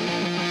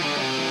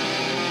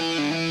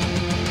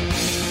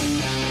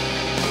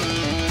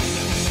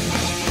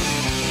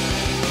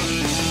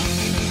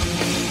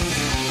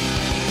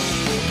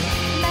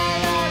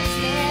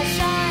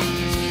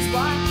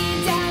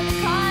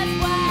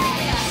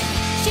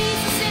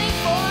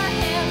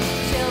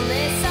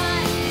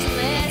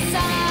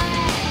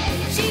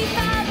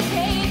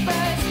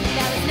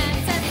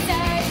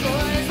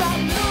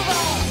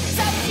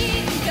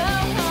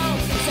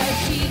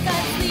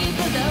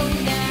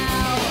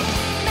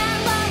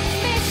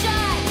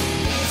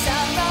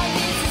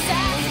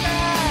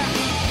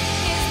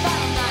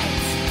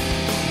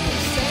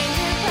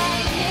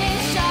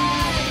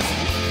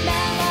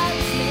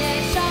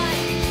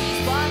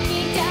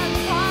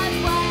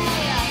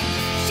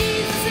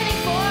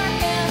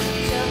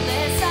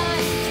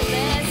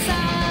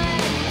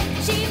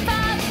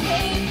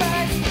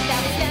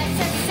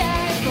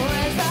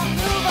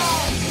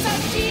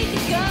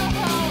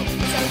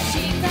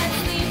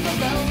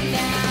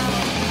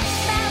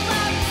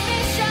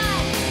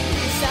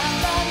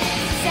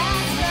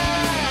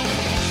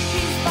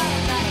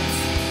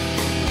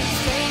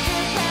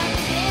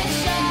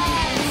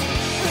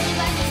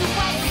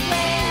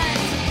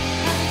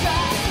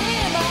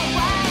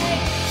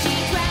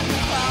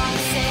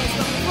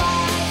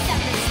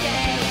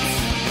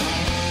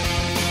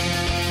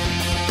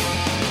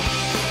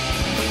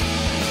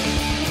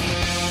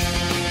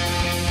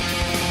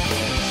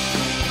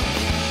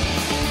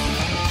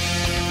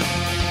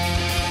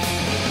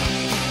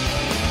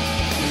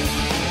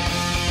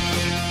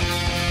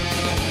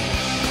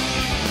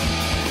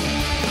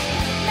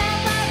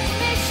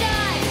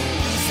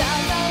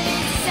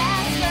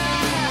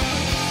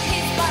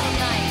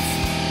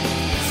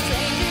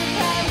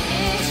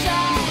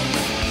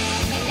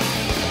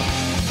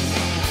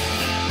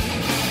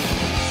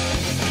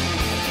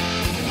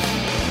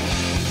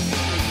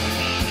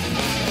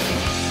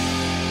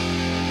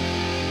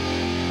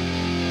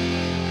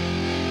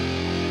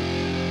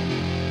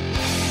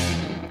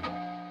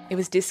 It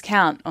was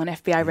Discount on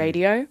FBI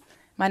Radio.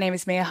 My name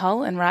is Mia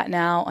Hull, and right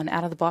now on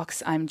Out of the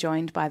Box, I'm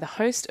joined by the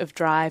host of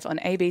Drive on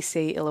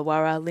ABC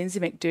Illawarra, Lindsay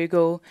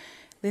McDougall.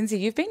 Lindsay,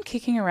 you've been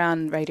kicking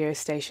around radio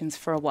stations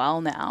for a while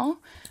now.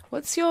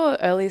 What's your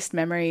earliest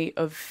memory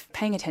of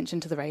paying attention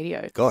to the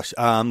radio? Gosh,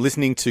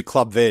 listening to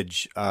Club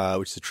Veg,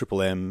 which is a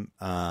Triple M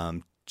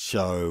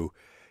show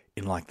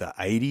in the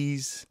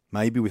 80s,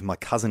 maybe with my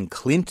cousin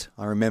Clint.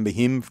 I remember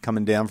him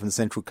coming down from the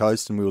Central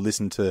Coast and we were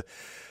listening to...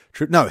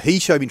 No, he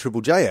showed me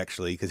Triple J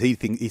actually because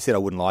he said I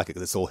wouldn't like it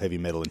because it's all heavy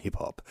metal and hip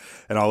hop,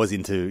 and I was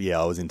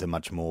into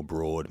much more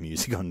broad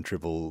music on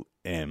Triple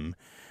M,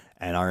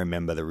 and I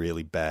remember the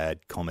really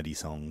bad comedy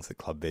songs that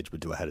Club Veg would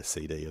do. I had a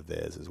CD of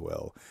theirs as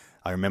well.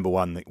 I remember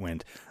one that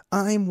went,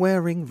 "I'm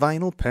wearing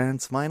vinyl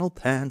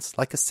pants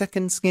like a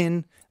second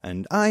skin,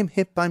 and I'm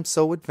hip, I'm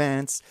so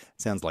advanced."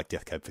 Sounds like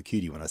Death Cab for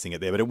Cutie when I sing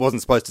it there, but it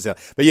wasn't supposed to sound.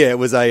 But yeah, it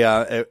was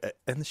and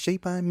the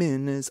shape I'm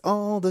in is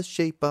all the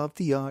shape of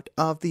the art,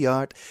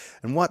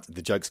 and what,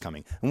 the joke's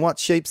coming, and what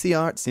shapes the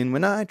art's in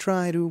when I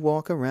try to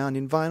walk around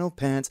in vinyl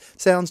pants,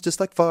 sounds just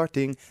like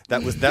farting.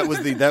 That was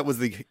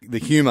the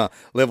humour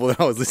level that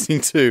I was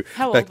listening to.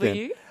 How back old were then.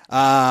 you?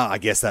 I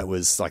guess that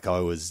was I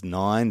was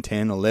 9,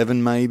 10,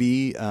 11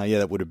 maybe. Yeah,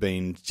 that would have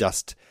been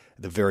just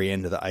the very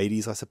end of the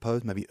 80s, I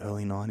suppose, maybe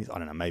early 90s. I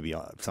don't know, maybe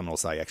someone will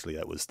say actually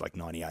that was like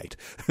 98.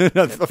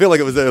 I feel like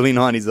it was the early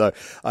 90s though.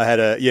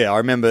 I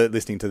remember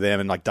listening to them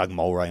and like Doug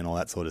Mulray and all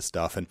that sort of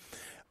stuff. And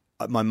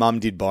my mum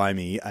did buy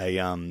me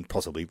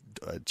possibly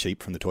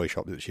cheap from the toy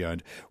shop that she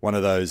owned, one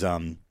of those,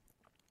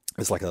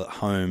 it's like a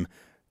home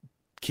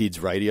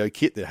kids radio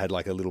kit that had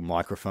like a little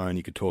microphone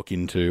you could talk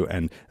into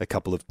and a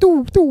couple of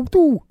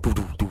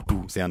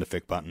sound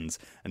effect buttons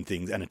and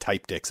things and a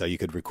tape deck so you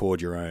could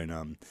record your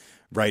own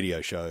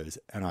radio shows.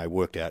 And I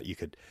worked out you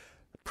could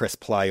press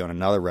play on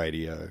another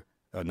radio,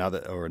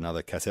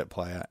 another cassette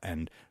player,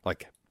 and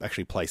like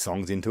actually play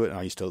songs into it. And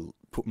I used to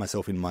put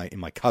myself in my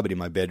cupboard in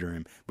my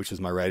bedroom, which was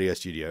my radio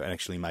studio, and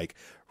actually make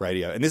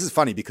radio. And this is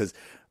funny because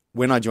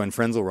when I joined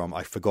Frenzal Rom,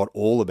 I forgot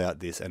all about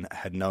this and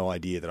had no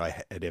idea that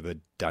I had ever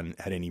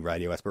had any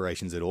radio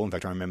aspirations at all. In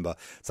fact, I remember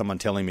someone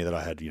telling me that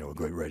I had, a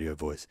great radio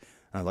voice.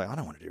 And I was like, I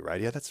don't want to do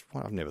radio.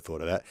 I've never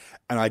thought of that.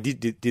 And I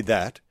did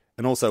that.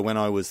 And also when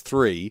I was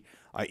 3,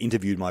 I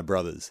interviewed my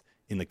brothers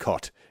in the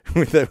cot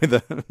with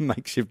a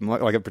makeshift,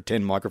 like a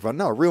pretend microphone.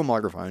 No, a real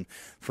microphone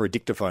for a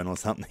dictaphone or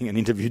something, and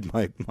interviewed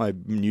my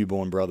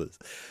newborn brothers.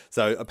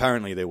 So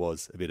apparently there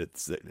was a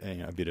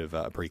bit of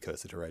a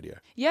precursor to radio.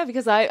 Yeah,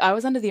 because I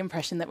was under the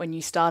impression that when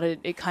you started,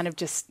 it kind of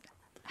just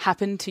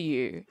happened to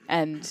you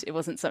and it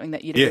wasn't something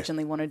that you'd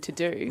originally wanted to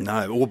do.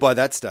 No, well, by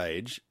that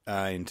stage,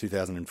 in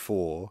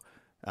 2004,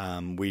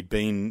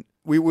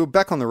 we were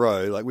back on the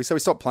road. We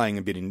stopped playing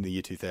a bit in the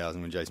year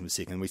 2000 when Jason was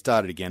sick, and we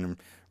started again and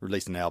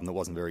released an album that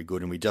wasn't very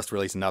good, and we just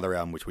released another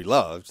album which we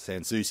loved,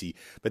 Sans Souci.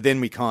 But then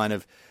we kind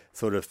of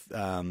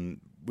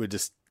were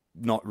just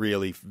not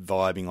really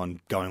vibing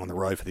on going on the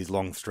road for these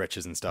long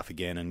stretches and stuff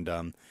again.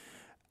 And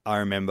I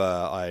remember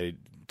I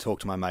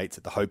talked to my mates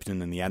at the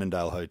Hopeton and the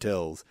Annandale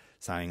hotels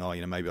saying,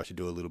 maybe I should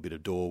do a little bit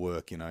of door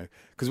work,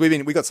 because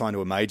we got signed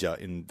to a major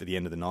at the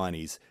end of the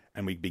 90s,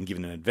 and we'd been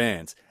given an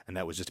advance, and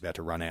that was just about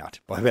to run out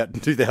by about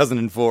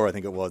 2004, I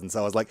think it was. And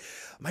so I was like,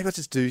 maybe I'll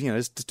just do,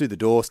 just do the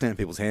door, stamp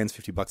people's hands,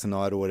 $50 a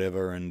night or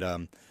whatever.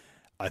 And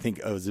I think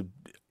it was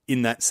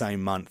in that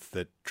same month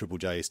that Triple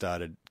J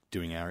started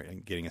getting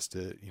us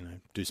to,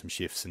 do some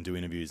shifts and do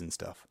interviews and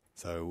stuff.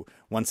 So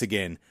once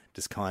again,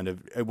 just kind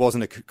of, it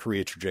wasn't a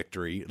career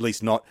trajectory, at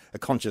least not a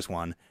conscious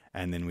one.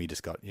 And then we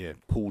just got,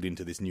 pulled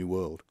into this new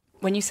world.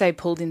 When you say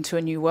pulled into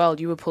a new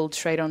world, you were pulled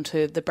straight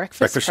onto the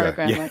breakfast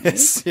program, show. weren't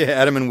Yes. you? Yeah,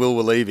 Adam and Will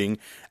were leaving,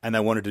 and they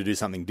wanted to do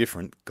something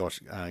different. Gosh,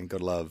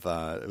 God love,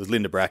 it was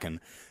Linda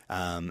Bracken,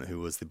 who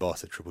was the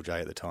boss at Triple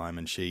J at the time,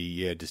 and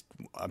she,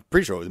 I'm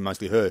pretty sure it was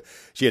mostly her.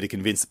 She had to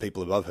convince the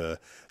people above her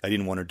they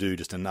didn't want to do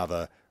just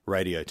another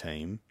radio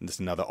team, just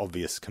another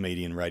obvious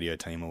comedian radio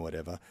team or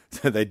whatever.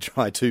 So they'd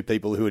try 2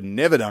 people who had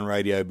never done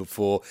radio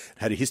before,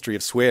 had a history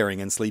of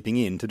swearing and sleeping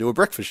in, to do a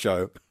breakfast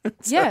show.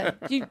 So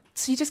you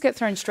just get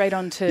thrown straight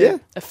onto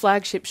a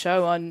flagship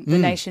show on the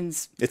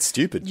nation's it's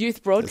stupid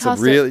youth broadcaster.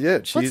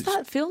 What's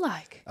that feel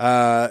like?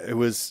 It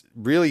was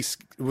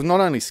not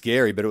only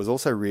scary, but it was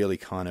also really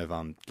kind of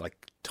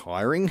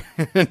tiring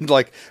and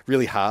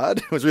really hard.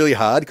 It was really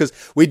hard because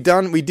we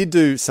did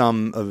do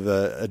some of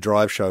a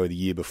drive show the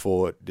year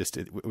before, just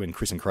when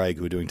Chris and Craig,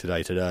 who were doing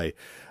Today,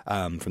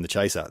 from the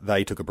Chaser,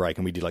 they took a break,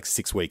 and we did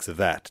 6 weeks of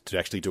that to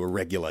actually do a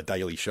regular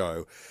daily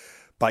show.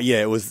 But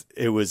yeah,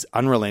 it was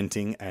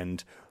unrelenting,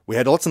 and we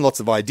had lots and lots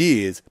of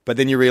ideas, but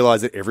then you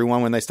realise that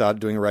everyone, when they started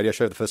doing a radio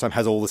show the first time,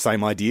 has all the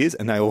same ideas,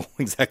 and they're all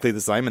exactly the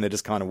same, and they're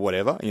just kind of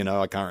whatever.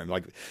 I can't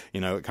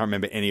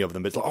remember any of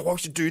them, but it's like, we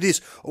should do this,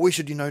 or we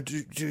should,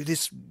 do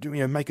this,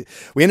 make it.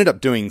 We ended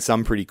up doing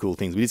some pretty cool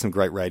things. We did some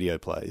great radio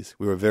plays.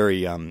 We were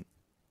very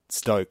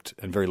stoked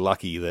and very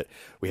lucky that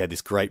we had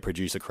this great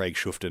producer, Craig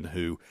Shufton,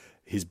 who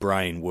his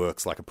brain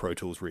works like a Pro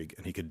Tools rig,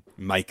 and he could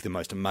make the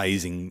most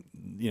amazing,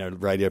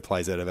 radio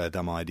plays out of our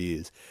dumb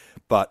ideas.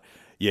 But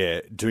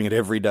yeah, doing it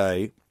every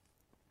day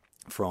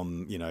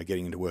from,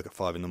 getting into work at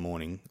 5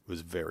 a.m.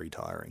 was very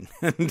tiring.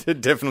 And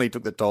it definitely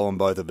took the toll on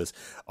both of us.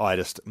 I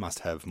just must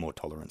have more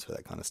tolerance for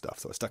that kind of stuff.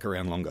 So I stuck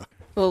around longer.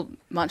 Well,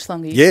 much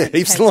longer.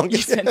 Heaps longer.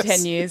 You spent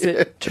 10 years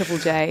at Triple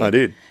J. I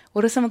did.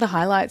 What are some of the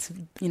highlights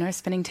of,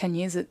 spending 10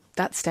 years at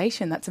that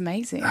station? That's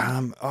amazing.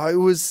 It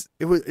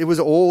was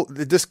all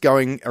just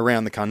going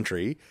around the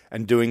country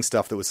and doing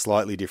stuff that was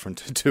slightly different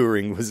to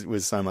touring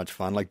was so much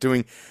fun.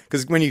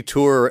 Because when you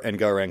tour and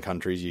go around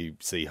countries, you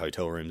see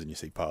hotel rooms and you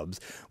see pubs.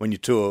 When you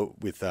tour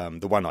with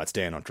the One Night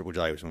Stand on Triple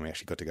J, which is when we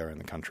actually got to go around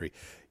the country,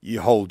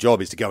 your whole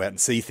job is to go out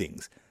and see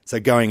things. So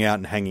going out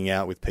and hanging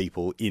out with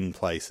people in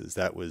places,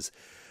 that was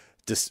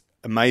just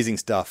amazing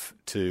stuff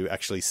to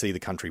actually see the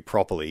country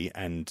properly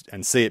and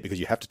see it because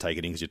you have to take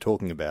it in because you're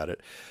talking about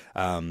it.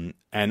 And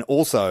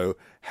also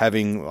I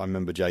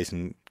remember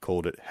Jason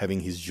called it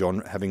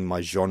having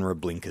my genre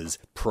blinkers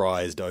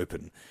prized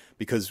open,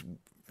 because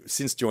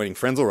since joining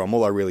Frenzal Rom,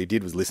 all I really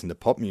did was listen to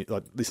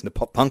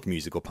pop punk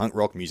music or punk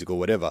rock music or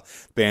whatever.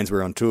 Bands we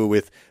were on tour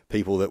with,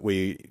 people that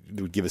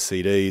would give us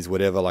CDs,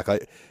 whatever.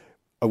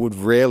 I would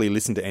rarely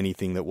listen to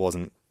anything that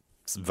wasn't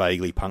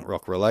vaguely punk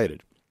rock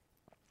related.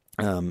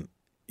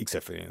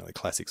 Except for the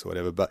classics or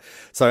whatever. But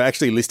so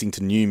actually listening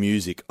to new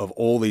music of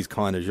all these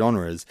kind of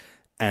genres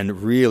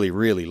and really,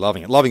 really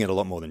loving it a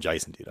lot more than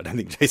Jason did. I don't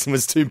think Jason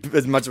was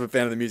as much of a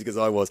fan of the music as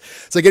I was.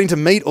 So getting to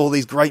meet all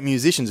these great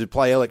musicians who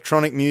play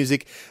electronic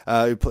music,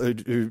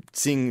 who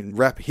sing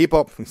rap hip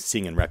hop, Who's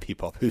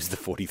the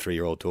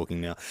 43-year-old talking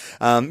now?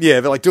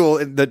 But like do all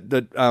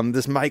that,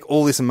 just make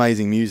all this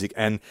amazing music,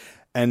 and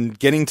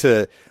getting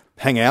to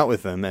hang out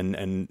with them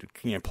and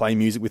play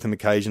music with them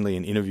occasionally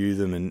and interview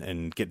them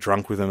and get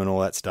drunk with them and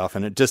all that stuff.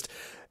 And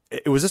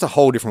it was just a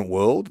whole different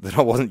world that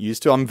I wasn't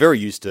used to. I'm very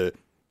used to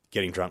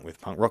getting drunk with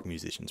punk rock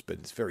musicians, but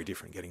it's very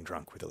different getting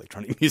drunk with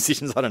electronic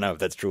musicians. I don't know if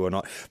that's true or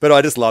not, but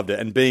I just loved it.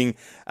 And being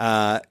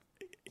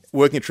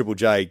working at Triple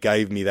J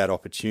gave me that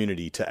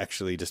opportunity to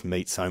actually just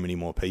meet so many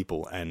more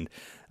people and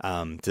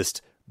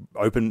just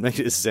open.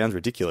 It sounds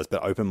ridiculous,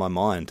 but open my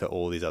mind to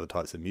all these other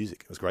types of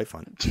music. It was great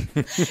fun.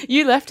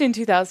 You left in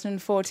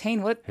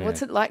 2014.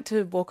 What's it like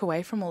to walk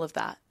away from all of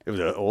that? It was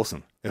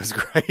awesome. It was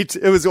great.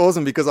 It was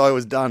awesome because I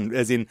was done,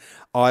 as in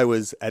I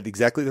was at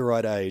exactly the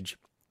right age.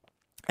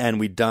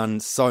 And we'd done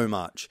so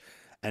much,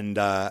 and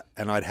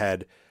I'd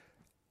had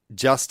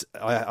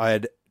I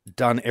had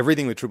done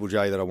everything with Triple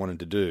J that I wanted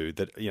to do.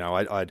 That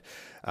I'd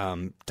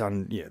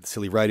done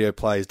silly radio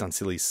plays, done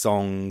silly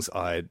songs.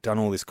 I'd done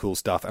all this cool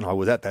stuff, and I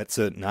was at that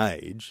certain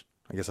age.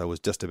 I guess I was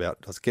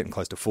getting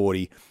close to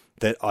 40.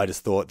 That I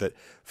just thought that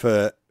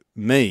for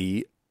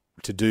me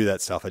to do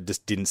that stuff, it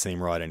just didn't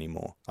seem right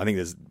anymore. I think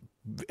there's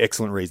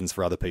excellent reasons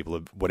for other people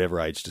of whatever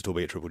age to still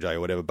be at Triple J or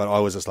whatever, but I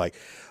was just like,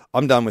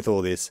 I'm done with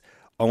all this.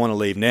 I want to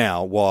leave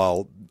now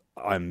while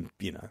I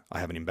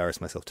haven't embarrassed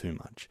myself too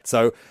much.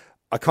 So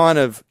I kind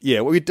of,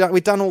 we'd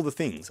done all the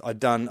things. I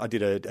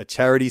did a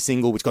charity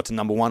single, which got to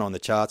number 1 on the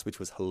charts, which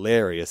was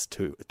hilarious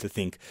to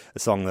think a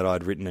song that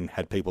I'd written and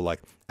had people like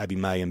Abby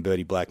May and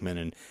Bertie Blackman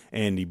and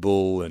Andy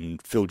Bull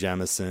and Phil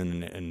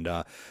Jamison and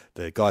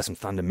the guys from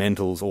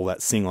Fundamentals, all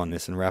that sing on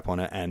this and rap on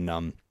it. And,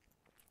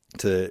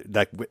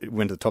 that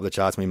went to the top of the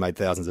charts and we made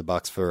thousands of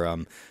bucks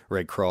for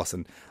Red Cross.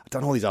 And I've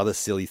done all these other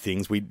silly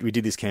things. We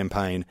did this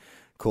campaign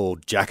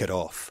called Jacket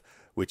Off,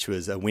 which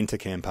was a winter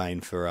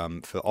campaign for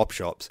op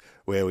shops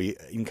where we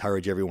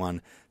encourage everyone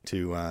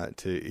to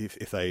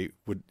if they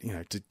would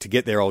to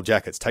get their old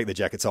jackets, take their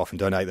jackets off and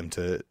donate them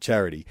to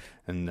charity.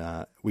 And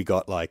we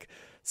got like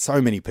so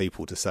many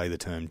people to say the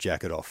term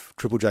jacket off.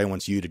 Triple J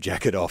wants you to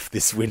jacket off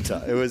this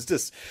winter. It was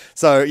just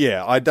so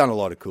I'd done a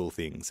lot of cool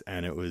things,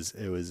 and it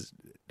was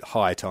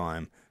high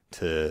time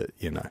to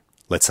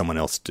let someone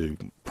else do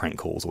prank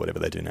calls or whatever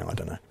they do now. I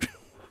don't know.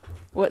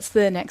 What's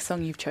the next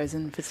song you've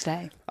chosen for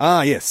today?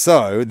 Yes.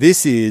 So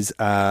this is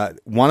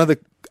one of the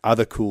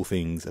other cool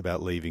things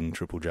about leaving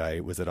Triple J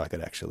was that I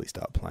could actually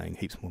start playing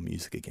heaps more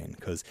music again,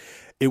 because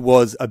it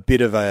was a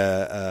bit of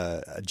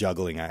a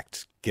juggling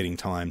act getting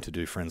time to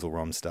do Frenzal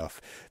Rom stuff.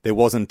 There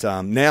wasn't,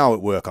 now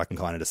at work I can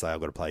kind of just say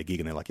I've got to play a gig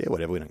and they're like, yeah,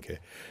 whatever, we don't care.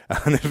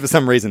 And for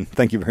some reason,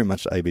 thank you very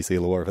much to ABC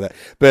Illawarra for that.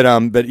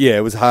 But yeah,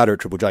 it was harder at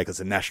Triple J because it's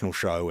a national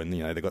show and,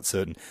 they've got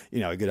certain,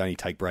 it could only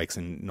take breaks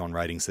in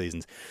non-rating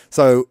seasons.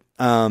 So,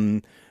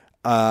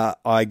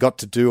 I got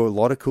to do a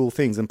lot of cool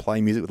things and play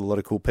music with a lot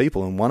of cool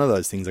people. And one of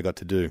those things I got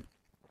to do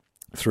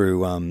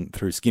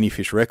through Skinny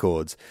Fish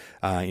Records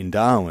in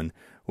Darwin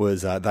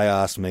was they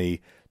asked me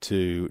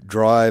to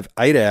drive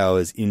 8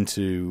 hours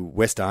into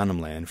West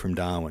Arnhem Land from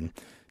Darwin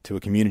to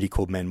a community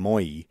called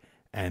Manmoyi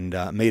and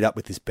meet up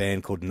with this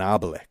band called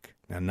Narbalek.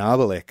 Now,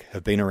 Narbalek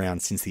have been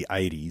around since the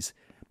 80s,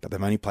 but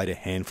they've only played a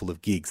handful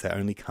of gigs. They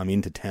only come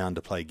into town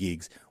to play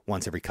gigs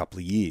once every couple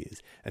of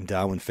years. And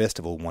Darwin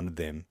Festival wanted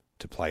them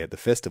to play at the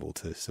festival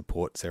to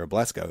support Sarah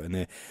Blasco. And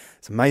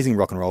it's an amazing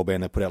rock and roll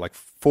band. They put out like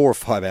 4 or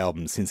 5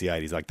 albums since the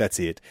 80s. Like, that's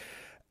it.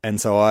 And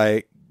so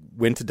I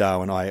went to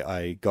Darwin.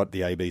 I got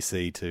the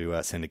ABC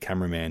to send a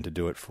cameraman to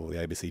do it for the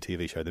ABC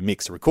TV show The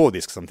Mix to record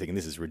this, because I'm thinking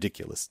this is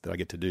ridiculous that I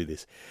get to do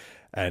this.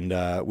 And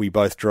we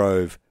both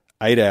drove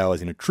 8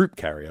 hours in a troop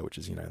carrier, which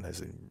is,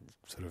 there's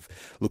sort of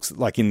looks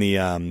like in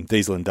the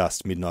Diesel and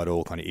Dust Midnight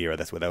Oil kind of era.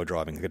 That's where they were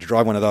driving. I got to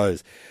drive one of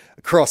those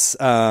across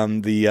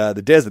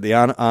the desert, the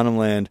Arnhem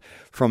Land,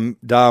 from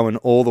Darwin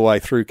all the way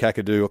through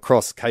Kakadu,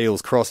 across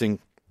Cales Crossing,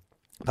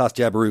 past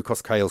Jabiru,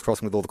 across Cales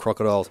Crossing with all the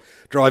crocodiles,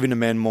 drive into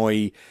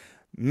Manmoyi,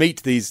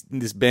 meet this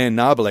band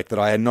Narbalek that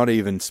I had not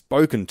even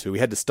spoken to. We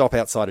had to stop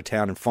outside of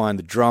town and find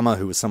the drummer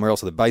who was somewhere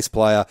else, or the bass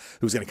player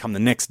who was going to come the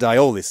next day.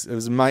 All this, it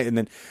was amazing. And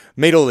then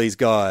meet all these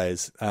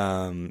guys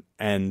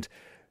and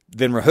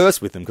then rehearse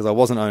with them, because I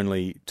wasn't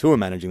only tour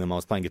managing them, I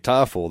was playing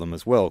guitar for them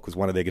as well, because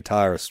one of their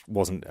guitarists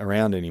wasn't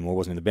around anymore,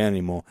 wasn't in the band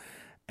anymore.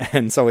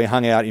 And so we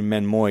hung out in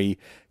Manmoyi,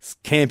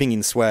 camping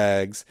in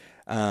swags,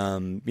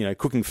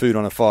 cooking food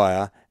on a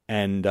fire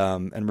and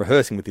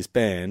rehearsing with this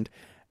band.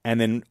 And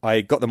then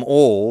I got them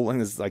all, I think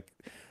there's like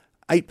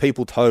 8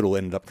 people total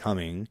ended up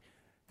coming,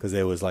 because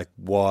there was like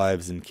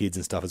wives and kids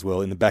and stuff as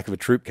well, in the back of a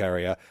troop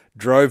carrier,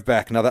 drove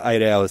back another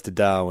 8 hours to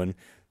Darwin,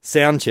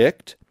 sound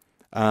checked,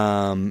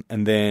 and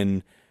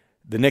then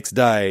the next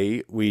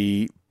day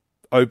we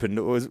opened,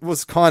 it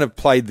was kind of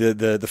played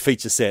the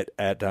feature set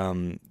at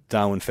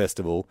Darwin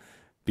Festival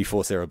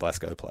before Sarah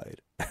Blasco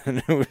played.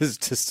 And it was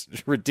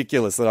just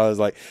ridiculous that I was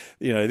like,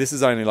 this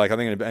is only like, I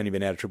think I'd only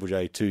been out of Triple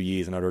J 2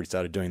 years and I'd already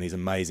started doing these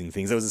amazing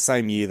things. It was the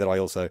same year that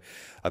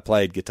I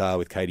played guitar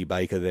with Katie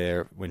Baker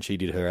there when she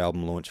did her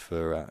album launch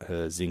for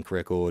her Zinc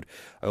record.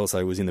 I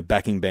also was in the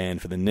backing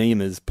band for the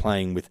Nemas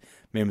playing with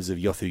members of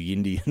Yothu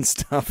Yindi and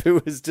stuff.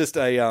 It was just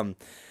it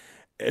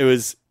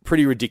was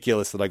pretty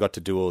ridiculous that I got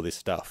to do all this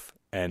stuff.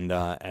 And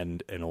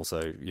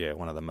also,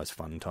 one of the most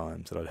fun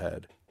times that I'd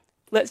had.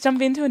 Let's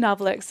jump into a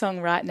Narbalek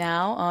song right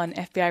now on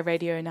FBI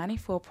Radio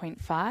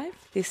 94.5.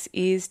 This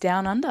is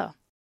Down Under.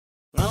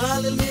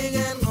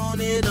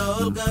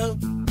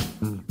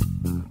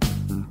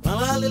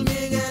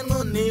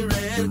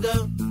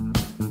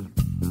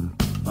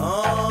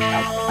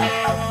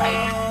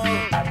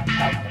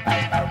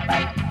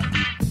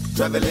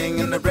 Traveling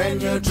in a brand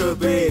new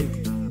tropic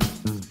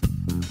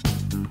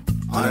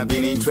on a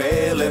beanie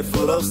trailer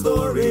full of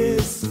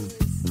stories.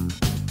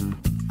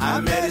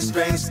 I met a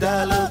strange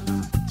starlet.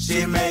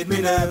 She made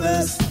me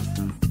nervous.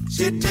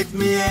 She took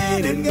me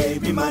in and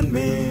gave me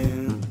money.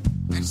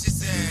 And she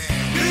said,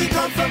 "We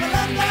come from a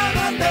land down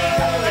under,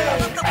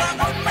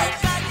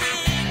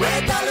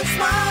 where dollars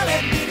smile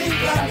and meaning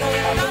plunder.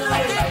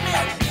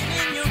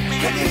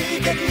 Can you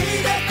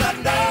hear that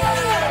thunder?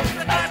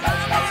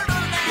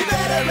 You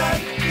better run,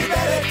 you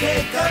better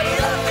take cover."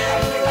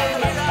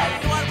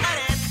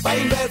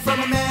 Buying bread from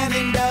a man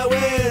in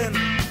Darwin.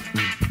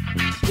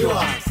 He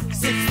was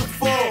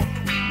 6'4",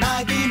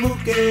 Nagi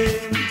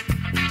Mukin.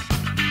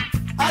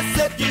 I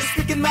said, "You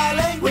speaking my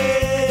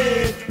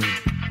language."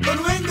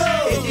 Conwingo.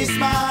 And he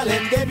smiled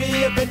and gave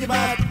me a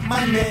Benjamin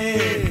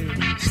money.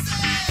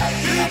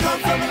 You come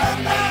from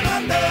London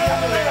under,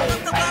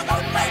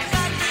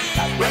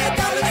 where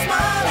dollars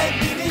smile and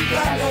meaning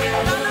plunder.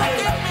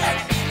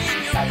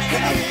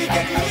 Can you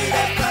hear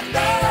that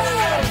thunder?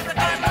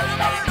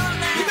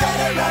 You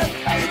better run,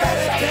 you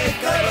better take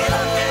cover.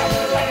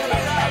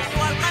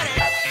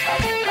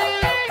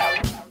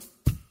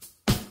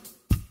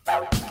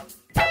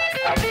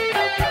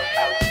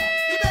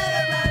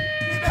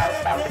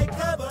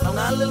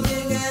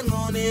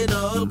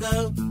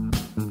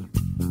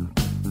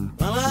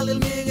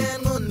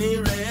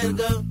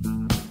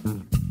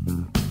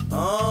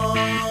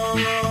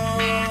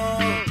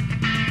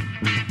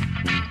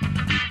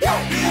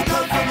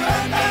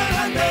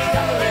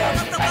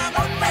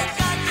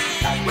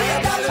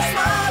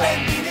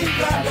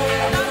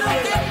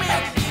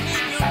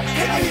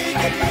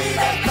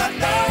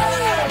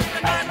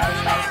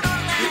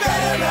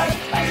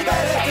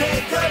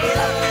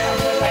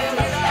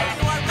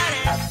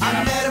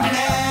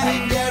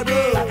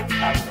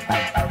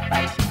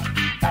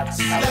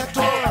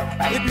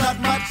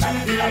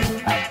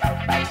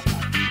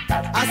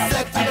 I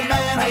said to the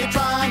man, "Are you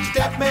trying to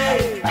step me?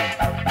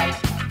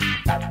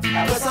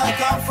 'Cause I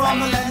come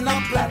from a land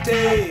of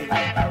plenty."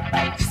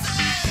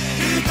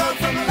 You come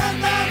from a land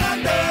down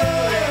under,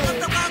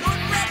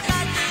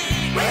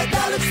 where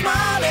dollars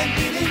smile and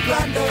dealing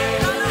plunder.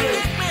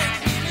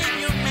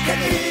 Can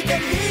you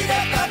hear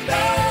that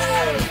thunder?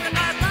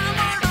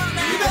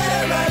 You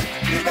better run,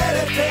 you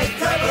better take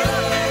cover.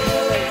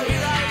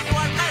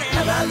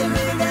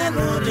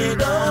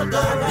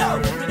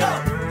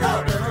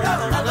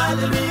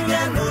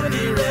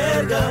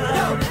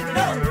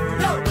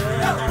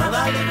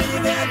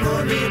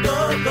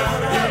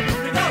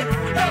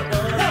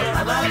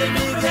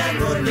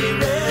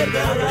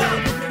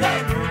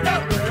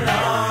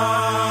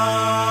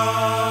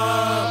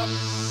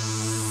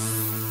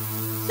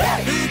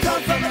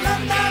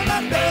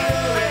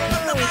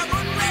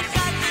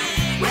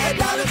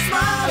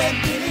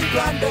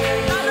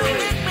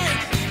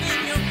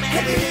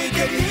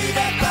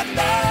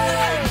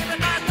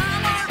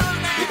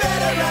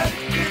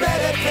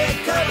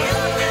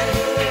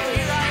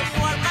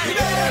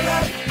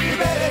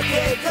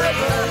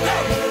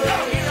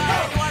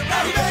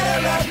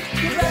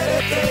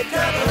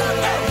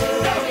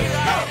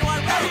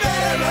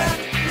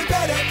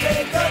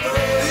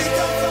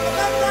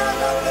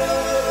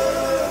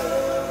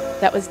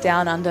 That was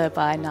Down Under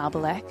by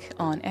Narbalek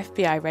on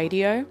FBI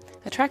Radio,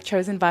 a track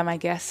chosen by my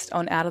guest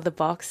on Out of the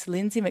Box,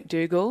 Lindsay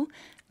McDougall.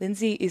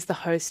 Lindsay is the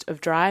host of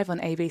Drive on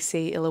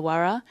ABC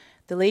Illawarra,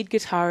 the lead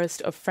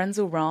guitarist of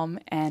Frenzal Rom,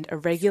 and a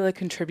regular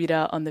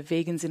contributor on the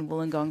Vegans in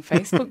Wollongong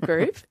Facebook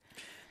group.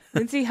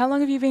 Lindsay, how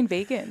long have you been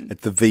vegan?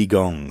 At the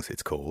Vegongs,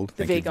 it's called.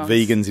 The Vegongs.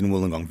 Vegans in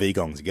Wollongong.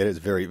 Vegongs, you get it?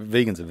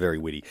 Vegans are very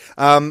witty.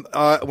 When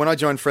I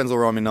joined Frenzal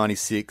Rom in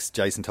 96,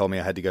 Jason told me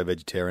I had to go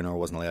vegetarian or I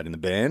wasn't allowed in the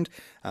band.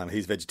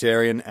 He's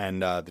vegetarian,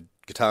 and the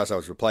guitarist I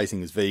was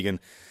replacing is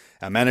vegan.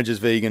 Our manager's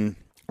vegan.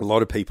 A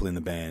lot of people in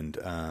the band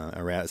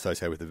around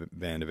associated with the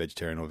band are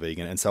vegetarian or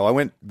vegan. And so I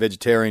went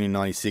vegetarian in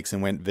 96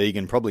 and went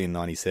vegan probably in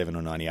 97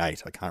 or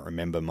 98. I can't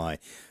remember my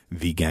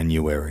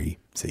veganuary.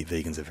 See,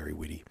 vegans are very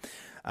witty.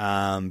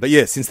 But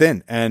yeah, since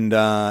then, and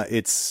I've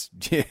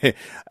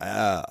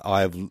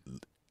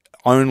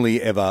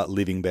only ever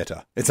living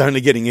better. It's only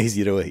getting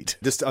easier to eat.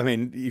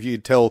 If you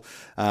tell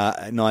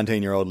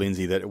 19-year-old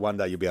Lindsay that one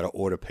day you'll be able to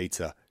order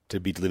pizza to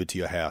be delivered to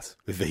your house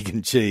with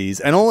vegan cheese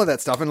and all of that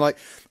stuff. And I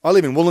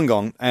live in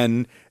Wollongong,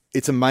 and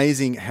it's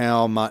amazing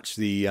how much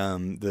the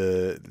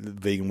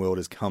vegan world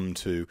has come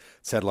to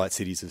satellite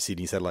cities of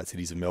Sydney, satellite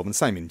cities of Melbourne,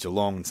 same in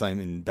Geelong, same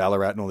in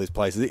Ballarat and all these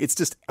places. It's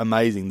just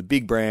amazing, the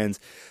big brands,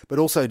 but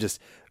also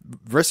just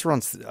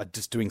restaurants are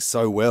just doing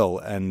so well,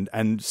 and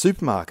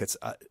supermarkets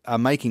are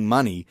making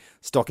money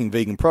stocking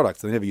vegan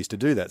products. They never used to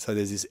do that. So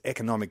there's this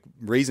economic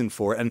reason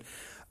for it. And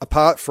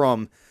apart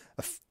from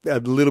a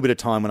little bit of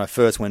time when I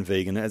first went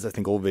vegan, as I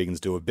think all vegans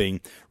do, of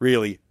being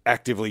really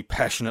actively,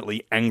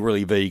 passionately,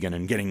 angrily vegan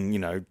and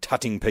getting,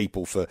 tutting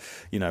people for,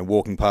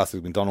 walking past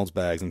with McDonald's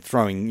bags and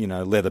throwing,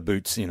 leather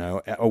boots,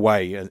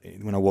 away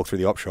when I walk through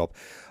the op shop.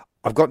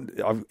 I've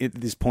at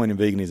this point in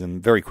veganism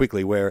very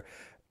quickly where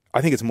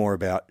I think it's more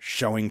about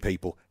showing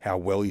people how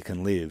well you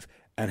can live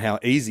and how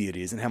easy it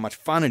is and how much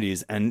fun it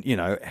is and,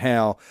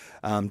 how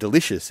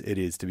delicious it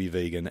is to be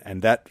vegan.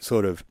 And that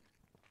sort of,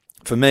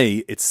 for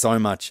me, it's so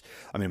much,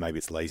 I mean, maybe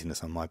it's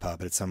laziness on my part,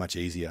 but it's so much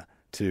easier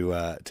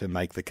to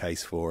make the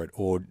case for it,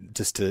 or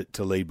just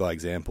to lead by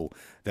example,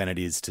 than it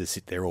is to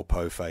sit there all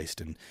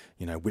po-faced and,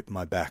 whip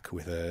my back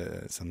with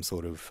some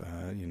sort of,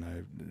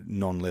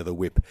 non-leather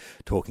whip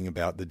talking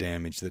about the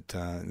damage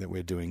that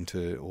we're doing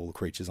to all the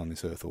creatures on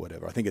this earth or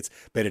whatever. I think it's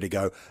better to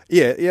go,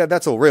 yeah,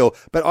 that's all real,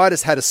 but I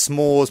just had a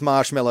s'mores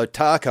marshmallow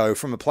taco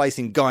from a place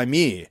in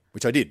Gymea,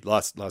 which I did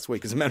last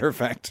week, as a matter of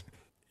fact.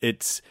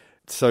 It's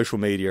social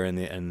media and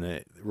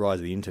the rise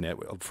of the internet,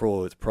 for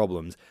all its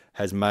problems,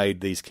 has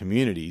made these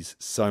communities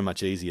so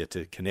much easier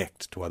to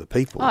connect to other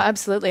people. Oh,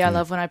 absolutely. I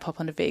love when I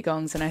pop onto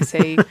Vegongs and I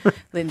see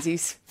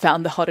Lindsay's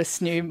found the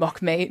hottest new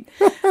mock meat.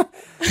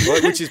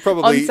 Which is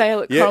probably on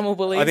sale at Cromwell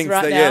Woolies I think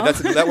right now. now.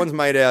 That one's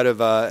made out of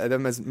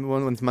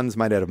one's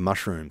made out of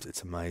mushrooms.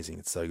 It's amazing.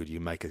 It's so good.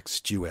 You make a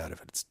stew out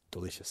of it. It's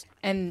delicious.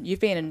 And you've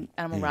been an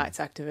animal rights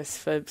activist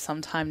for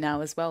some time now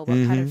as well. What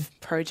kind of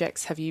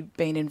projects have you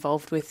been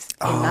involved with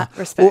in that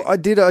respect? Well, I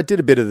did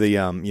a bit of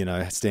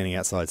the standing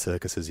outside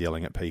circuses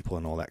yelling at people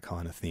and all that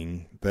kind of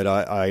thing. But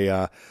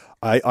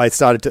I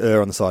started to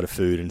err on the side of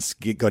food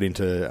and got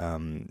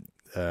into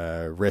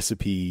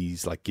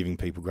recipes, like giving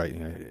people great,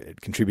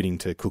 contributing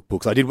to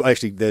cookbooks. I did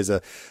actually. There's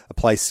a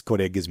place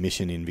called Edgar's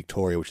Mission in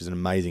Victoria, which is an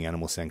amazing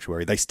animal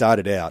sanctuary. They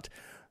started out.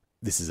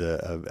 This is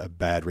a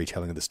bad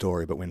retelling of the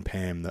story, but when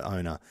Pam, the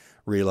owner,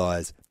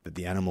 realised that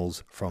the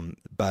animals from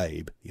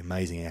Babe, the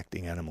amazing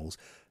acting animals,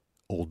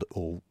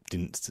 all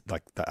didn't,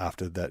 like,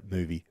 after that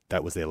movie,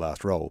 that was their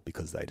last role,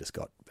 because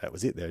that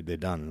was it, they're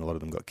done, and a lot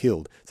of them got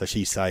killed. So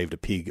she saved a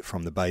pig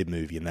from the Babe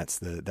movie, and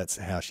that's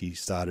how she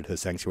started her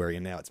sanctuary,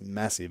 and now it's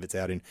massive. It's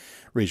out in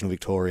regional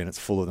Victoria, and it's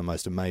full of the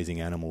most amazing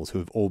animals who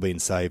have all been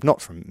saved,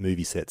 not from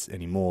movie sets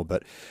anymore,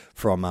 but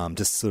from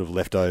just sort of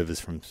leftovers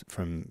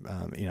from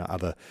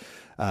other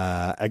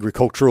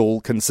agricultural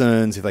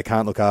concerns, if they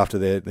can't look after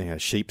their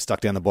sheep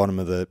stuck down the bottom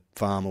of the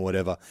farm or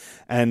whatever.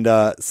 And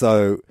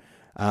so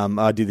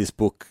I did this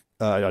book.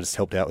 I just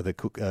helped out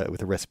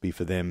with a recipe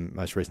for them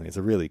most recently. It's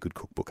a really good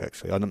cookbook,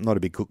 actually. I'm not a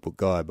big cookbook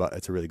guy, but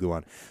it's a really good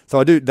one. So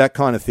I do that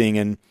kind of thing,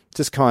 and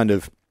just kind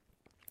of,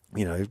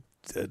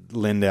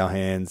 lend our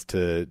hands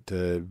to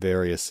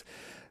various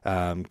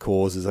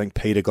causes. I think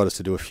Peter got us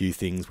to do a few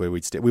things where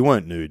we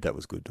weren't nude. That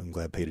was good. I'm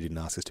glad Peter didn't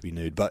ask us to be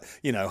nude, but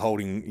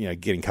holding,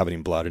 getting covered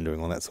in blood and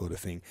doing all that sort of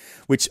thing,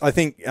 which I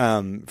think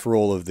for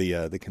all of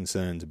the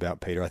concerns about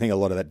Peter, I think a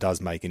lot of that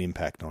does make an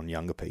impact on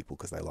younger people,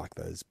 because they like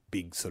those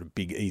big,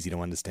 easy to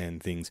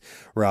understand things,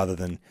 rather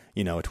than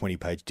a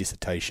 20-page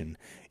dissertation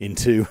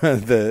into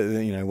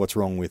the what's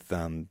wrong with I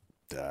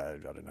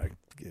don't know,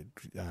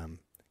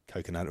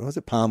 coconut, or was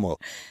it palm oil?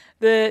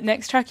 The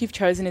next track you've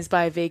chosen is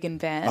by a vegan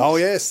band. Oh,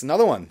 yes,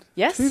 another one.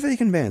 Yes. 2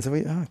 vegan bands. Have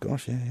we? Oh,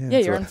 gosh, yeah. Yeah,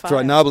 you're on fire. That's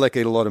right. Narbalek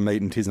eat a lot of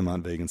meat and Tism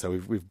aren't vegan, so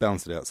we've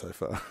balanced it out so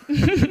far.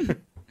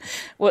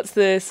 What's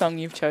the song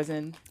you've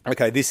chosen?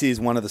 Okay, this is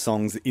one of the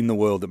songs in the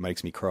world that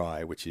makes me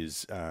cry, which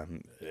is...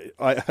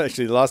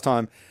 the last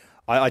time...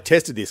 I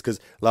tested this because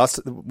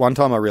one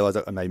time I realised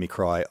it made me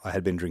cry. I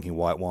had been drinking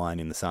white wine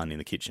in the sun in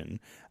the kitchen,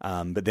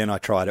 but then I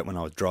tried it when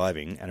I was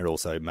driving, and it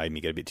also made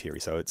me get a bit teary.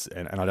 So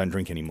and I don't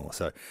drink anymore,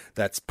 so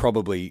that's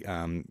probably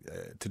to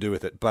do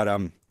with it. But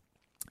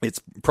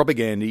it's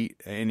Propagandy.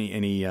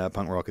 Any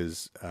punk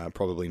rockers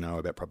probably know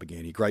about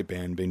Propagandy. Great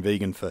band, been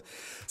vegan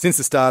since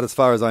the start, as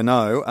far as I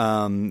know.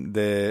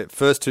 Their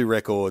first 2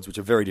 records, which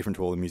are very different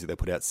to all the music they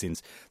put out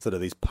since, sort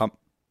of these pop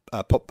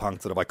punk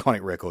sort of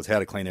iconic records, How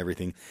to Clean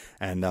Everything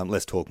and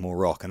Let's Talk More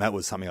Rock. And that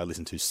was something I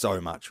listened to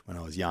so much when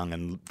I was young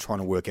and trying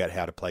to work out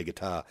how to play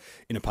guitar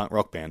in a punk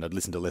rock band. I'd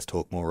listen to Let's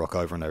Talk More Rock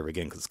over and over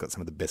again because it's got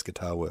some of the best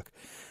guitar work.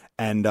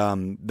 And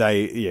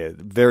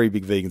very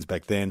big vegans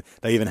back then.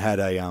 They even had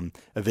a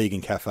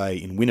vegan cafe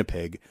in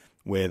Winnipeg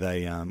where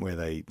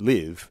they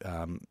live,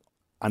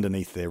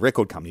 underneath their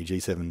record company,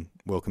 G7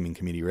 Welcoming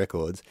Community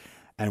Records.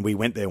 And we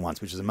went there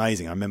once, which was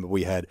amazing. I remember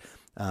we had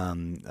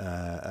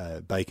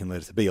bacon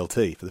lettuce,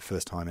 BLT, for the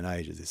first time in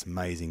ages. This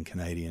amazing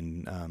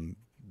Canadian,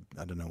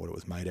 I don't know what it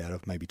was made out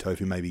of, maybe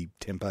tofu, maybe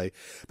tempeh,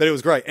 but it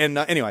was great. And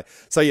anyway,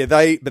 so yeah,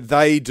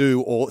 they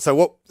do all.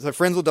 So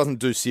Frenzal doesn't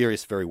do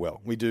serious very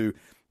well. We do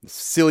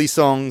silly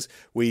songs.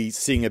 We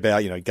sing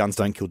about, guns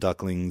don't kill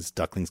ducklings,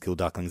 ducklings kill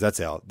ducklings. That's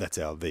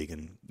our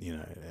vegan,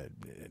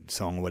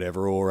 song or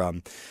whatever. Or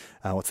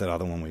what's that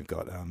other one we've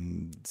got?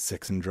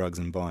 Sex and drugs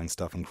and buying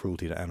stuff and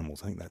cruelty to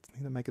animals. I think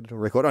they make it a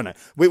record. I don't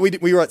know.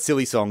 We write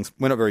silly songs.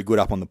 We're not very good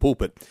up on the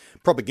pulpit.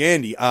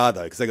 Propagandy are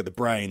though, because they got the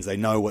brains. They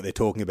know what they're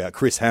talking about.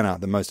 Chris Hanna,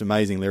 the most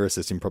amazing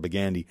lyricist in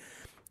Propagandy,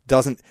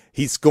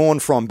 he's gone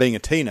from being a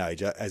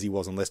teenager, as he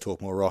was on Let's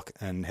Talk More Rock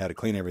and How to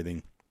Clean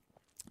Everything,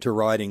 to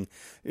writing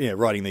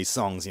these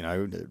songs,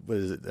 what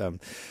is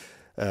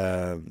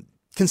it?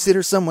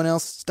 Consider someone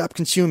else, stop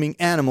consuming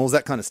animals,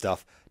 that kind of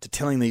stuff, to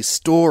telling these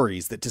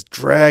stories that just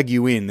drag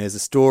you in. There's a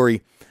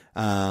story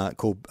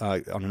called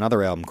on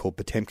another album called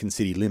Potemkin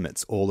City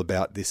Limits, all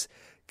about this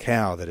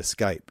cow that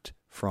escaped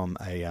from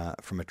a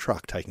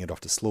truck taking it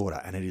off to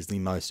slaughter, and it is the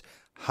most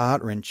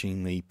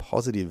heart-wrenchingly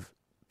positive,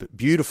 but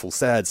beautiful,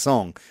 sad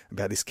song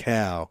about this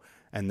cow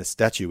and the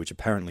statue, which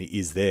apparently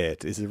is there.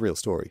 It's a real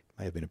story.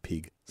 May have been a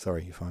pig.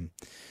 Sorry if I'm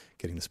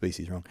getting the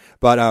species wrong.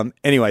 But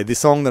anyway, the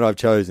song that I've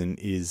chosen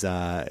is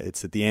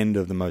it's at the end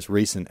of the most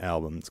recent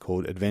album. It's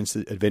called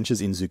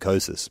Adventures in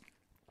Zoochosis.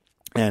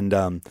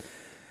 And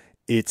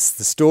it's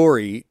the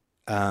story,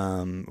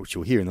 which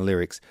you'll hear in the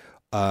lyrics,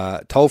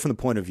 told from the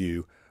point of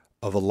view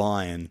of a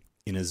lion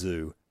in a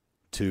zoo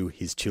to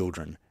his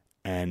children.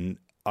 And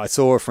I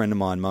saw a friend of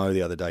mine, Mo,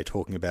 the other day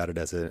talking about it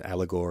as an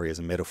allegory, as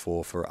a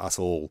metaphor for us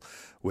all,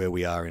 where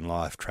we are in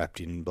life,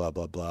 trapped in blah,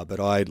 blah, blah. But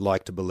I'd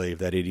like to believe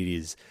that it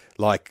is,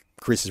 like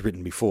Chris has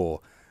written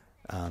before,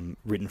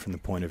 written from the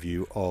point of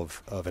view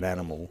of an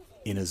animal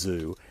in a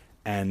zoo,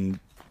 and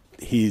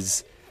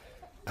his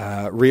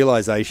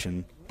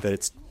realisation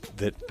that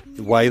that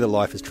the way that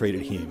life has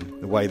treated him,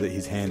 the way that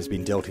his hand has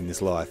been dealt in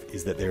this life,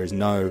 is that there is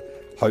no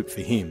hope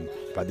for him,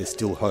 but there's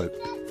still hope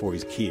for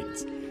his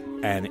kids.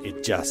 And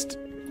it just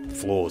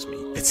floors me.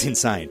 It's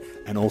insane.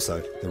 And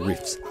also, the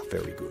riffs are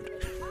very good.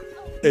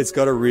 It's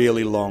got a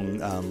really long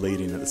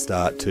lead-in at the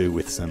start, too,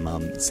 with some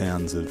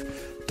sounds of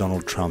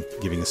Donald Trump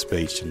giving a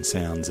speech and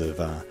sounds of...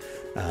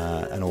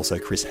 and also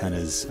Chris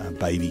Hanna's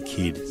baby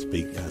kid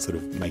sort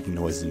of making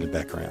noises in the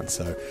background.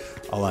 So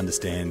I'll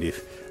understand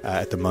if,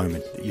 at the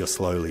moment, you're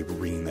slowly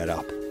bringing that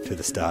up to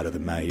the start of the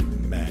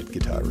mad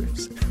guitar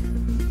riffs.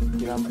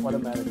 I'm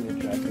automatically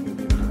attracted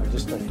to you. I'm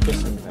just like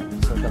kissing them.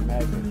 It's like a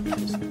magnet.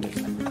 Just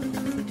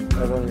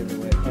I don't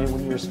even wait. And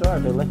when you're a star,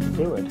 they let you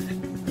do it.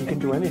 You can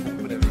do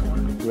anything. Whatever you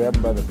want. Grab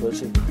them by the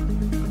pussy.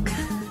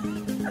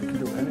 I can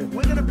do anything.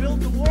 We're gonna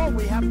build the wall.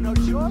 We have no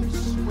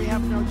choice. We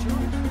have no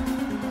choice.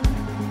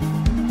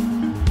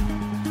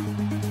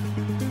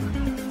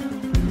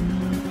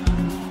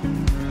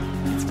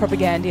 It's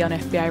Propagandy on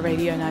FBI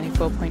Radio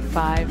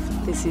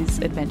 94.5. This is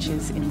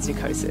Adventures in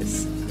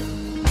Zoochosis.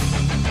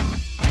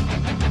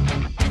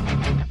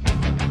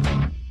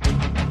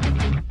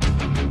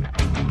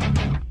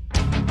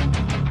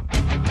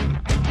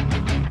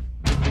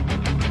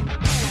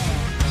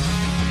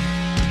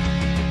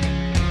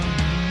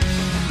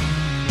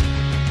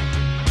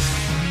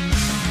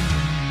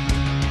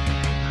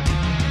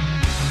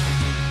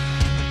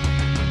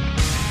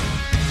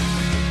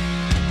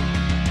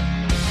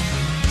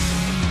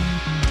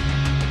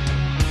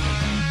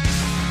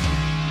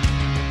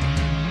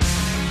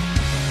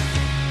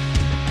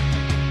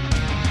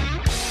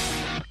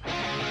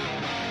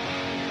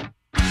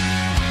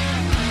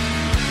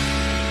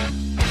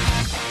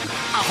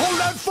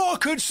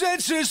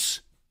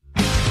 Consensus.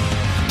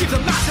 Give the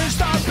masses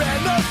the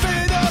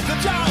benefit of the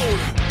doubt.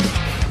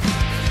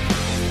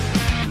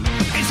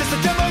 It's just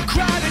a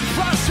democratic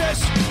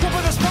process.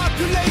 Whooping this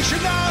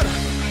population out.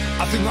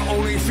 I think the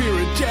only fear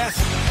of death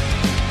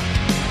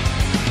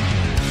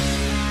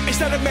is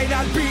that it may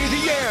not be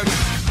the end.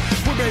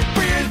 We may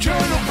be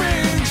eternal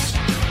beings.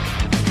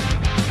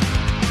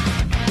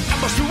 I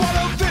must do all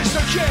of this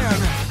again.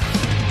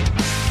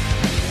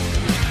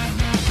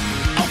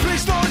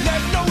 Please don't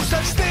let no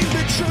such thing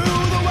be true,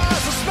 though I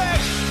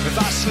suspect if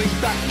I slink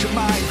back to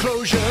my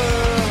enclosure,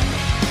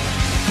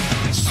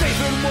 safe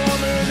and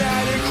warm and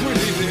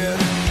adequately lit,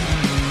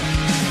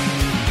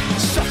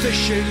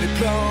 sufficiently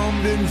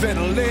plumbed and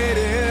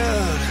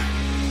ventilated.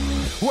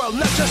 Well,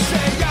 let's just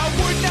say I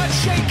would not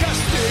shake a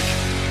stick,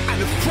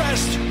 and if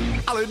pressed,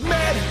 I'll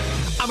admit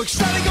I'm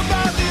excited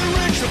about the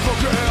original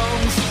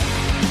programs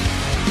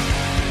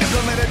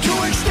implemented to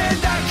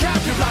extend our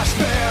captive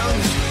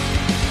lifespans.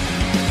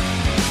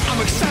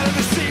 I'm excited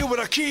to see what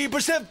our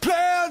keepers have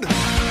planned.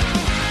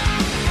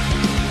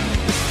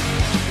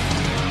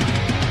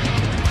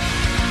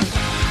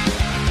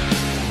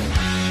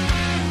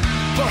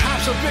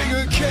 Perhaps a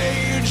bigger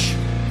cage,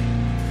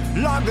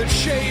 longer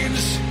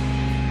chains,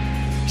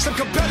 some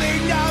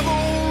compelling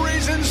novel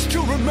reasons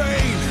to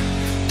remain.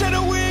 Then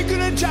are we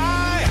gonna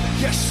die?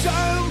 Yes,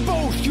 son,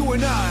 both you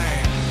and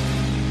I.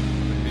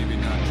 Maybe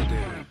not today.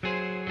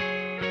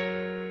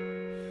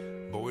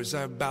 Boys,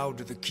 I bowed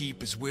to the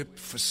keeper's whip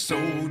for so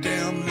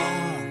damn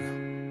long.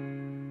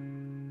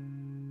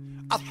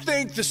 I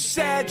think the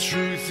sad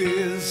truth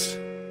is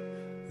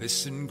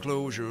this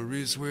enclosure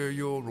is where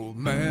your old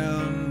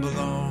man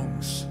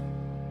belongs.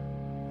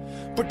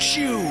 But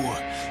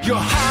your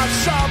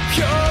hearts are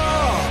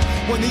pure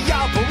when the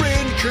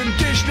operant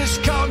conditioners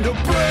come to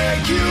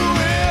break you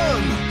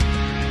in.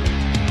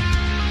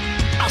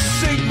 I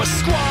sink my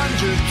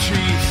squandered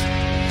teeth.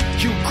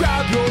 You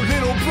grab your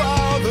little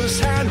brother's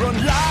hand, run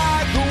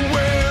like the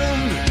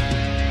wind.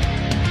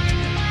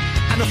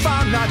 And if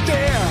I'm not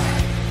there,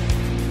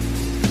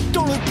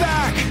 don't look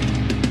back,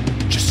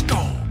 just go.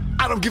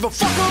 I don't give a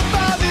fuck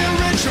about the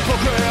enrichment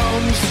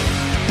programs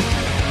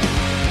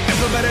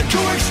implemented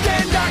to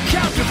extend our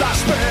captive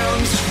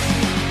lifespans.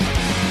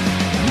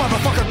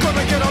 Motherfucker,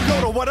 gonna get a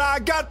load of what I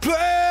got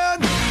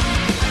planned.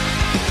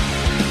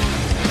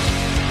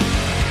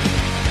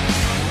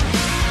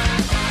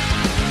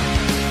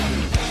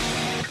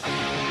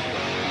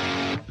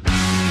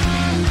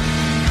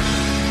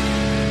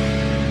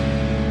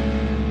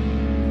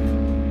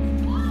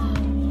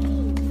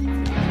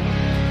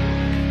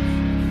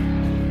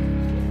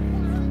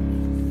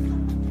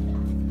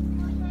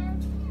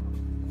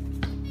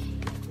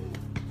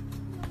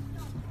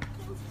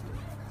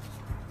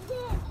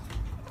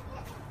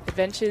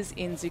 Adventures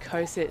in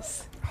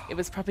Zoochosis. It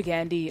was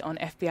Propagandy on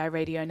FBI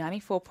Radio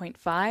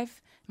 94.5.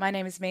 My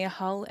name is Mia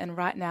Hull, and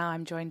right now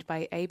I'm joined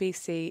by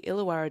ABC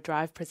Illawarra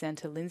Drive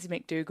presenter Lindsay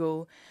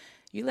McDougall.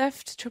 You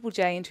left Triple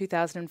J in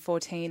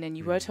 2014, and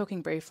you were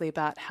talking briefly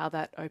about how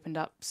that opened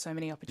up so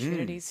many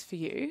opportunities for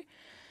you.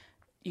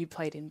 You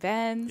played in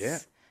bands. Yeah.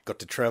 Got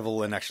to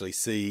travel and actually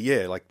see,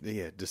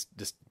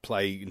 just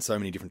play in so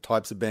many different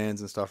types of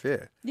bands and stuff,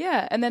 yeah.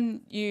 Yeah, and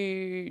then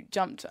you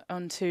jumped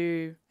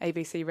onto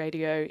ABC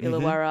Radio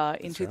Illawarra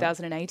in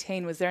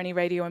 2018. Was there any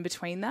radio in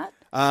between that?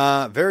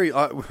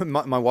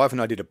 My wife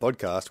and I did a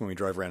podcast when we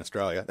drove around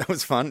Australia. That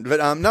was fun. But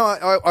no,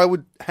 I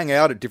would hang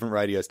out at different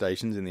radio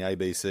stations in the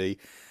ABC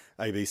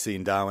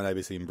in Darwin,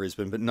 ABC in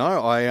Brisbane. But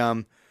no,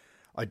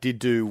 I did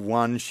do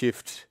one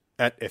shift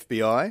at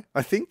FBI,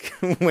 I think,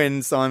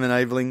 when Simon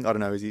Aveling, I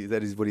don't know,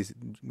 that is what he's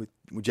with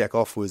Jack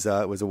Off was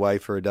away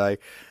for a day,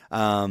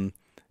 and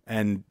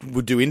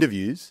would do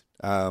interviews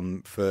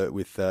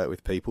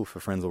with people for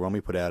Frenzal Rhomb.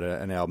 We put out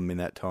an album in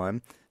that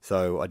time,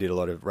 so I did a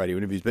lot of radio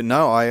interviews. But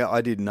no,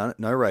 I did no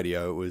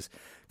radio. It was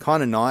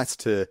kind of nice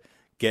to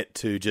get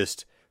to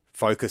just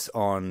focus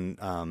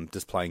on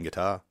just playing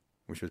guitar,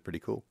 which was pretty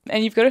cool.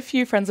 And you've got a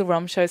few Frenzal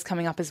Rhomb shows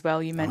coming up as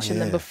well. You mentioned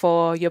them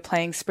before. You're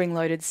playing Spring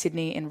Loaded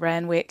Sydney in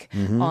Randwick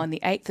on the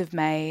 8th of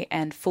May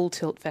and Full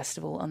Tilt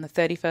Festival on the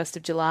 31st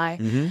of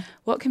July.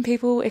 What can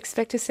people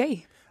expect to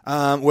see?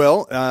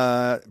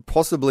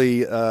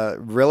 Possibly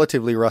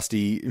relatively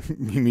rusty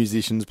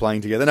musicians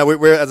playing together. No,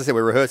 we're as I said,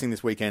 we're rehearsing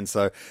this weekend,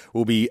 so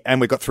and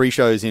we've got 3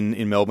 shows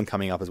in Melbourne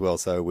coming up as well,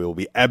 so we'll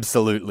be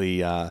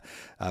absolutely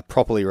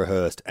properly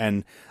rehearsed.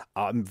 And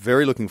I'm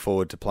very looking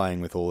forward to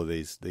playing with all of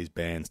these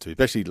bands too,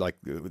 especially like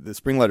the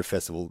Spring Loaded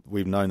Festival.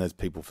 We've known those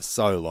people for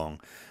so long,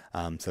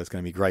 so it's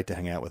going to be great to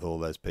hang out with all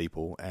those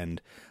people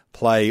and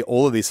play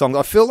all of these songs.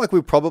 I feel like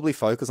we'll probably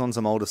focus on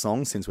some older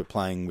songs since we're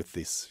playing with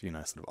this, sort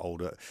of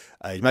older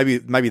age.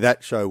 Maybe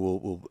that show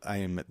will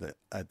aim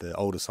at the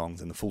older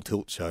songs, and the Full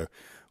Tilt show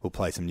will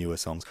play some newer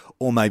songs,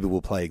 or maybe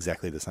we'll play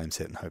exactly the same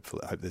set and hope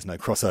there's no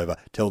crossover,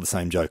 tell the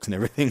same jokes and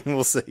everything.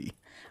 We'll see.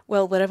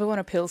 Well, whatever one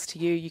appeals to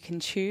you, you can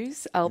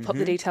choose. I'll pop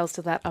the details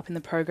to that up in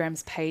the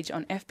programs page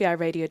on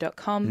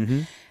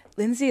fbiradio.com.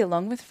 Lindsay,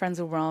 along with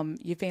Frenzal Rhomb,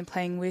 you've been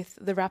playing with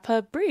the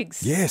rapper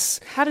Briggs. Yes.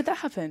 How did that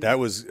happen? That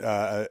was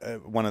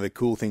one of the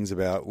cool things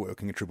about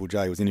working at Triple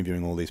J was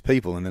interviewing all these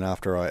people. And then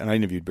I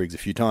interviewed Briggs a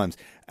few times.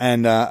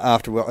 And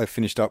after I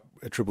finished up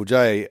at Triple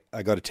J,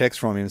 I got a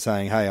text from him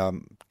saying, hey,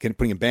 I'm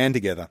putting a band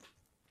together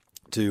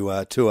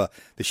to tour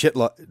the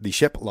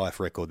Shep Life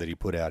record that he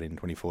put out in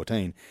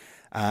 2014.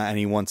 And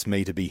he wants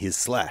me to be his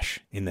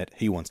Slash, in that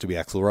he wants to be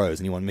Axl Rose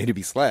and he wanted me to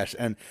be Slash.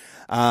 And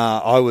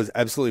I was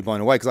absolutely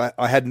blown away because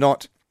I had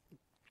not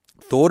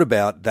thought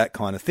about that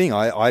kind of thing.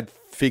 I'd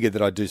figured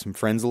that I'd do some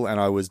Frenzal, and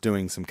I was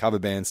doing some cover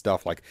band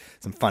stuff, like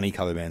some funny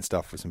cover band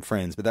stuff with some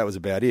friends, but that was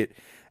about it.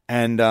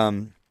 And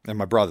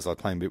my brothers, I was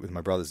playing a bit with my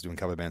brothers doing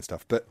cover band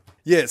stuff. But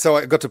yeah, so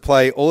I got to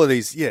play all of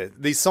these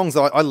songs.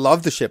 I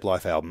love the Shep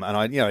Life album, and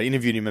I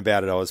interviewed him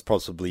about it. I was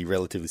possibly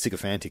relatively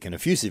sycophantic and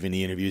effusive in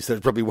the interview, so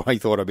that's probably why he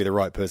thought I'd be the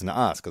right person to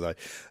ask, because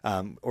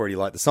I already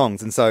liked the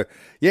songs. And so,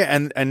 yeah,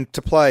 and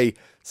to play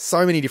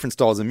so many different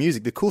styles of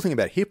music. The cool thing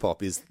about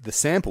hip-hop is the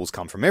samples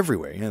come from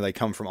everywhere. They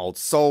come from old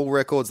soul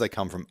records, they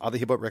come from other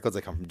hip-hop records,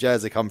 they come from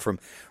jazz, they come from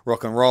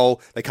rock and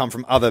roll, they come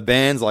from other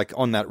bands. Like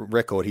on that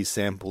record, he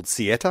sampled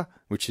Sieta,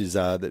 which is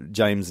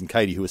James and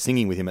Katie, who were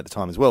singing with him at the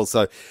time as well.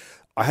 So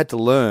I had to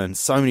learn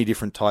so many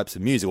different types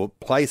of music, or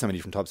play so many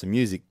different types of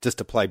music, just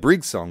to play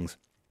Briggs songs.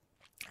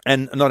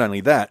 And not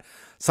only that,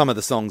 some of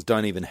the songs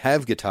don't even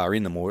have guitar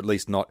in them, or at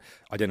least not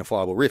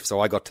identifiable riffs. So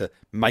I got to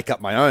make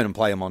up my own and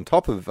play them on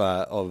top of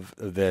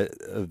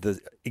the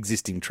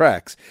existing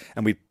tracks.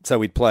 And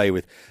we'd play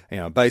with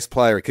a bass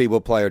player, a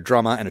keyboard player, a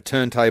drummer, and a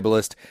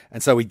turntablist.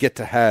 And so we get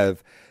to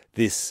have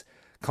this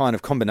kind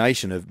of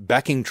combination of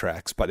backing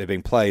tracks, but they're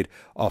being played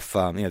off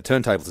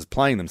turntables is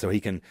playing them, so he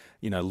can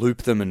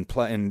loop them and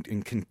play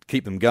and can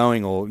keep them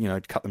going or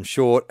cut them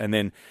short, and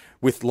then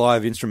with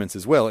live instruments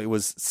as well. It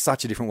was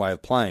such a different way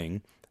of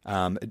playing.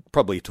 It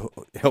probably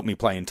helped me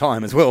play in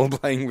time as well,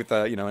 playing with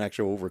an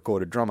actual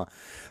recorded drummer.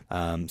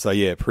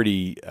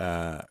 Pretty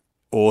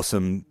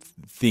awesome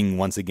thing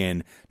once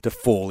again to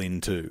fall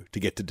into, to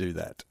get to do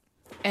that.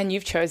 And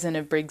you've chosen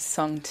a Briggs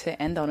song to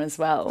end on as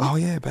well. Oh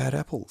yeah, Bad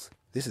Apples.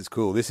 This is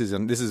cool. This is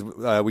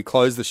we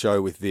close the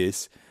show with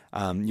this.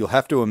 You'll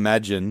have to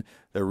imagine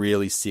the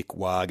really sick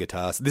wah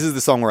guitar. So this is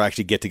the song where I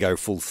actually get to go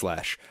full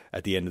Slash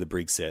at the end of the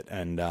Briggs set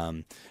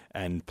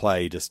and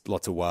play just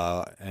lots of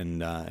wah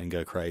and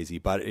go crazy.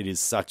 But it is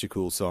such a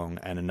cool song,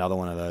 and another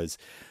one of those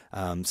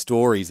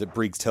stories that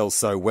Briggs tells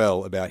so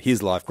well about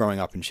his life growing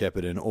up in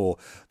Shepparton, or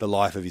the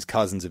life of his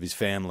cousins, of his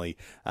family,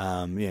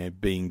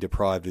 being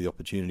deprived of the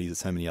opportunities that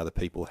so many other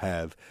people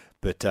have,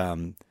 but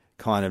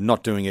kind of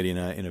not doing it in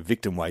a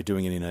victim way,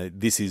 doing it in a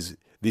this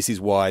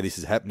is why this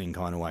is happening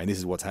kind of way, and this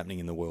is what's happening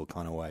in the world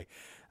kind of way.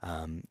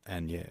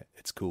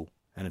 It's cool.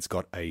 And it's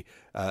got a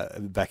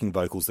backing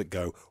vocals that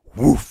go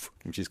woof,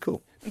 which is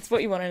cool. It's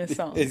what you want in a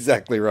song.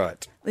 Exactly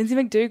right. Lindsay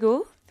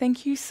McDougall,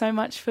 thank you so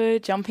much for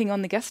jumping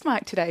on the guest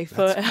mic today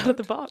for Out of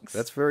the Box.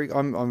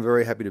 I'm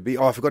very happy to be.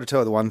 Oh, I forgot to tell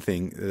you the one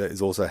thing that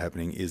is also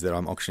happening is that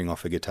I'm auctioning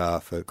off a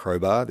guitar for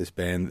Crowbar, this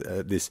band,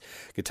 this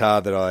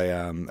guitar that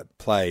I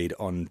played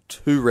on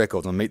 2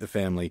 records, on Meet the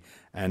Family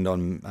and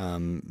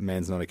on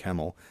Man's Not a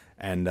Camel.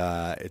 And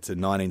it's a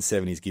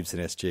 1970s Gibson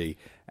SG,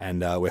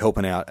 and we're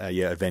helping out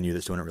a venue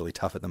that's doing it really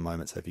tough at the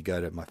moment. So if you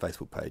go to my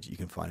Facebook page, you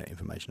can find out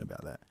information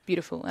about that.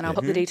 Beautiful. And I'll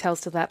put the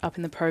details to that up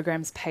in the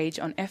program's page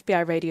on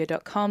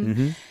fbiradio.com.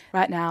 Mm-hmm.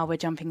 Right now, we're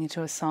jumping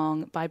into a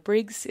song by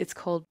Briggs. It's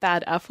called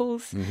Bad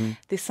Apples. Mm-hmm.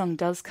 This song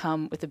does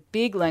come with a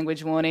big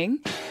language warning.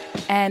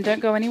 And don't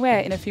go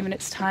anywhere. In a few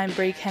minutes' time,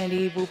 Bree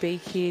Kennedy will be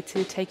here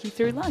to take you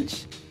through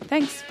lunch.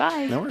 Thanks.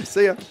 Bye. No worries.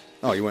 See ya.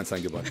 Oh, you weren't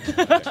saying goodbye.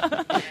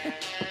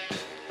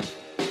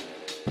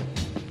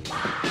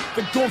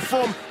 They've gone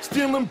from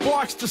stealing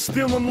bikes to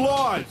stealing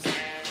lives.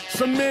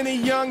 So many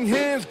young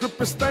hands grip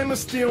a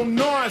stainless steel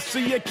knife.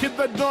 See a kid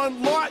they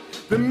don't like,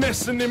 they're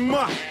messing him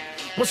up.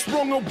 What's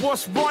wrong or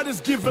what's right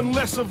is giving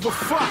less of a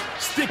fuck.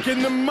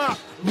 Sticking them up,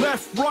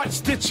 left, right,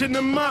 stitching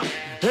them up.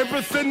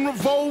 Everything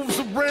revolves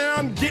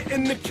around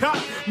getting the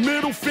cut.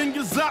 Middle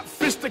fingers up,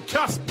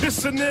 fisticuffs,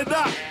 pissing it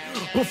up.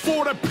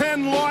 Before the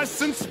pen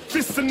license,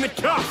 fists in the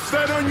cuffs.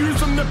 They don't use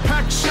them to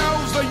pack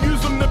shells, they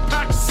use them to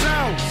pack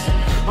cells.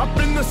 Up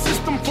in the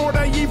system before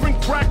they even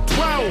crack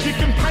 12. You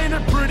can paint a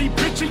pretty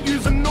picture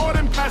using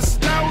northern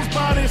pastels,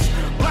 but it's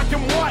black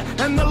and white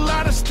and the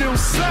latter still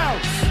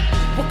sells.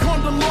 What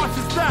kind of life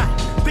is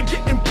that? They're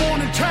getting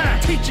born and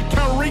tagged. Teacher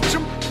can't reach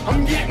them,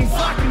 I'm getting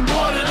fucking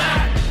bored of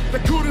that. They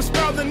couldn't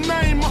spell the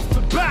name off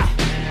the bat.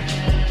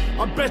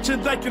 I bet you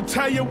they can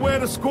tell you where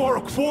to score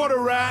a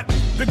quarter at.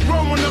 They're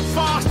growing up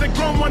fast, they're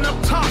growing up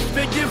tough.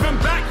 They're giving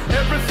back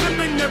everything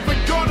they never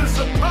got as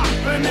a pup.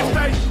 And if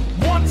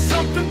they want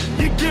something,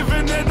 you're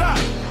giving it up.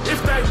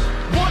 If they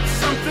want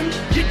something,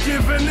 you're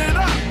giving it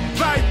up.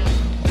 They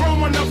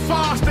growing up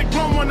fast, they're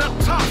growing up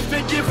tough.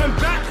 They're giving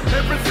back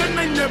everything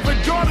they never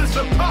got as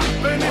a pup.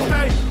 And if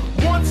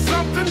they want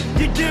something,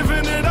 you're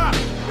giving it up.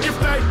 If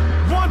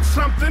they want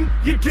something,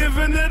 you're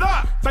giving it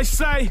up. They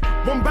say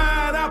one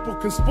bad apple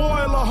can spoil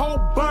a whole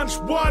bunch.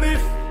 What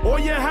if all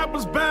you had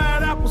was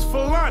bad apples for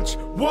lunch?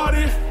 What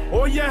if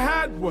all you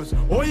had was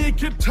all you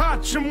could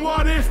touch? And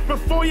what if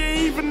before you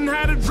even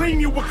had a dream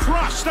you were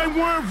crushed? They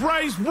weren't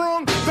raised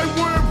wrong, they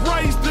weren't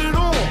raised at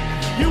all.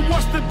 You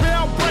watch the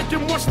bell break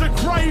and watch the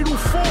cradle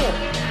fall.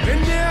 And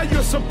now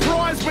you're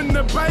surprised when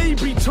the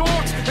baby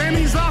talks and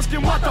he's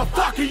asking what the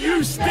fuck are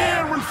you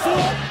staring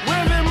for?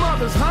 Where their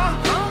mothers,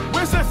 huh?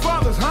 Where's their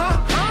fathers, huh?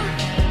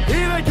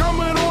 Here they come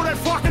with all that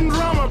fucking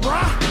drama,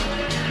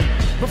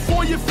 bruh.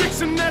 Before you fix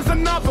them, there's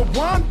another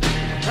one.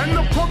 And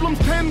the problem's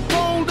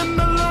tenfold and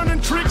the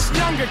learning tricks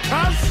younger,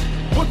 cuz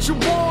what you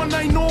want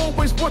ain't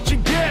always what you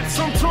get.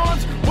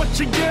 Sometimes what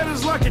you get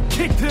is like a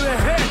kick to the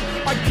head.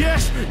 I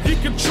guess you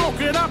can chalk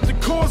it up to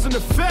cause and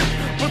effect,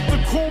 but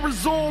the core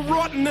is all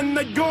rotten and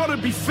they gotta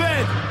be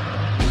fed.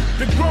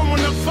 They're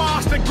growing up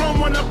fast, they're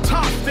growing up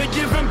tough. They're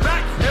giving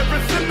back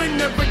everything they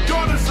never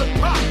got as a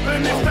pup.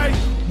 And if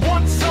they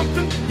want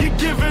something, you're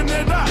giving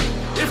it up.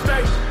 If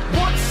they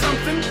want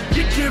something,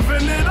 you're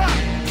giving it up.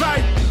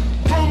 They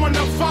growing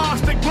up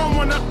fast, they're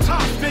growing up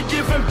tough. They're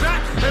giving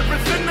back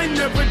everything they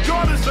never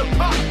got as a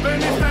pup.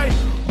 And if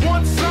they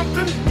want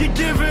something, you're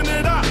giving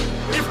it up.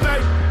 If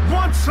they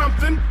want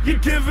something, you're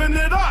giving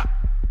it up.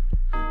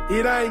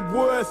 It ain't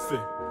worth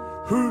it.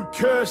 Who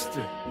cursed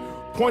it?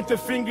 Point the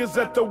fingers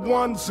at the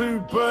ones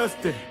who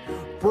birthed it.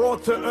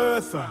 Brought to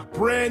earth a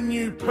brand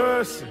new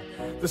person.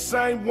 The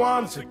same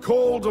ones that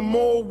called them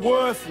all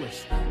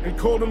worthless and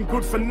called them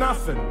good for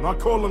nothing. I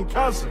call them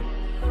cousin.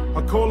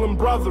 I call them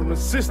brother and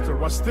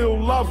sister. I still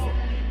love them.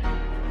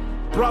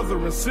 Brother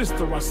and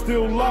sister, I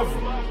still love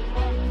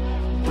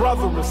them.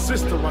 Brother and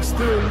sister, I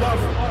still love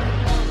them.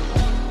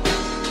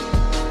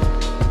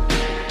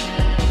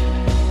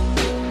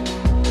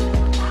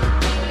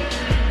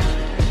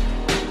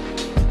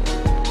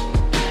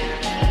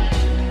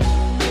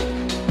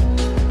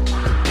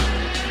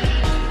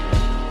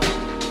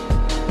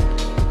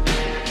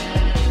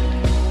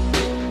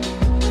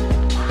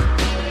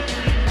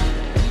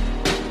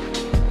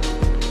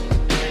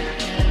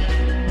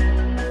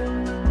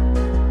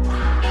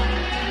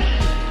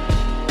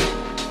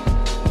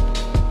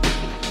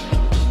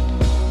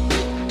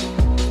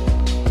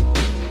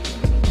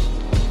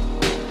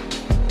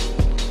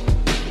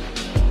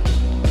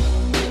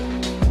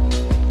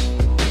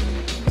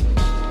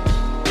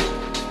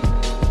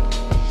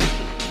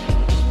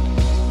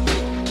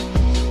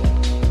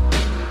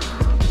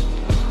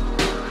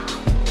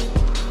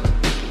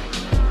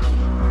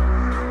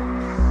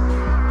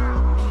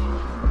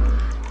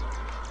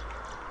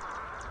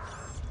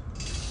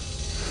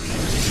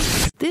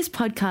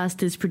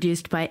 podcast is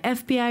produced by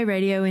FBI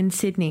Radio in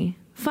Sydney.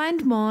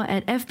 Find more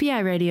at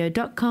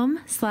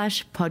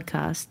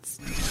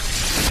fbiradio.com/podcasts.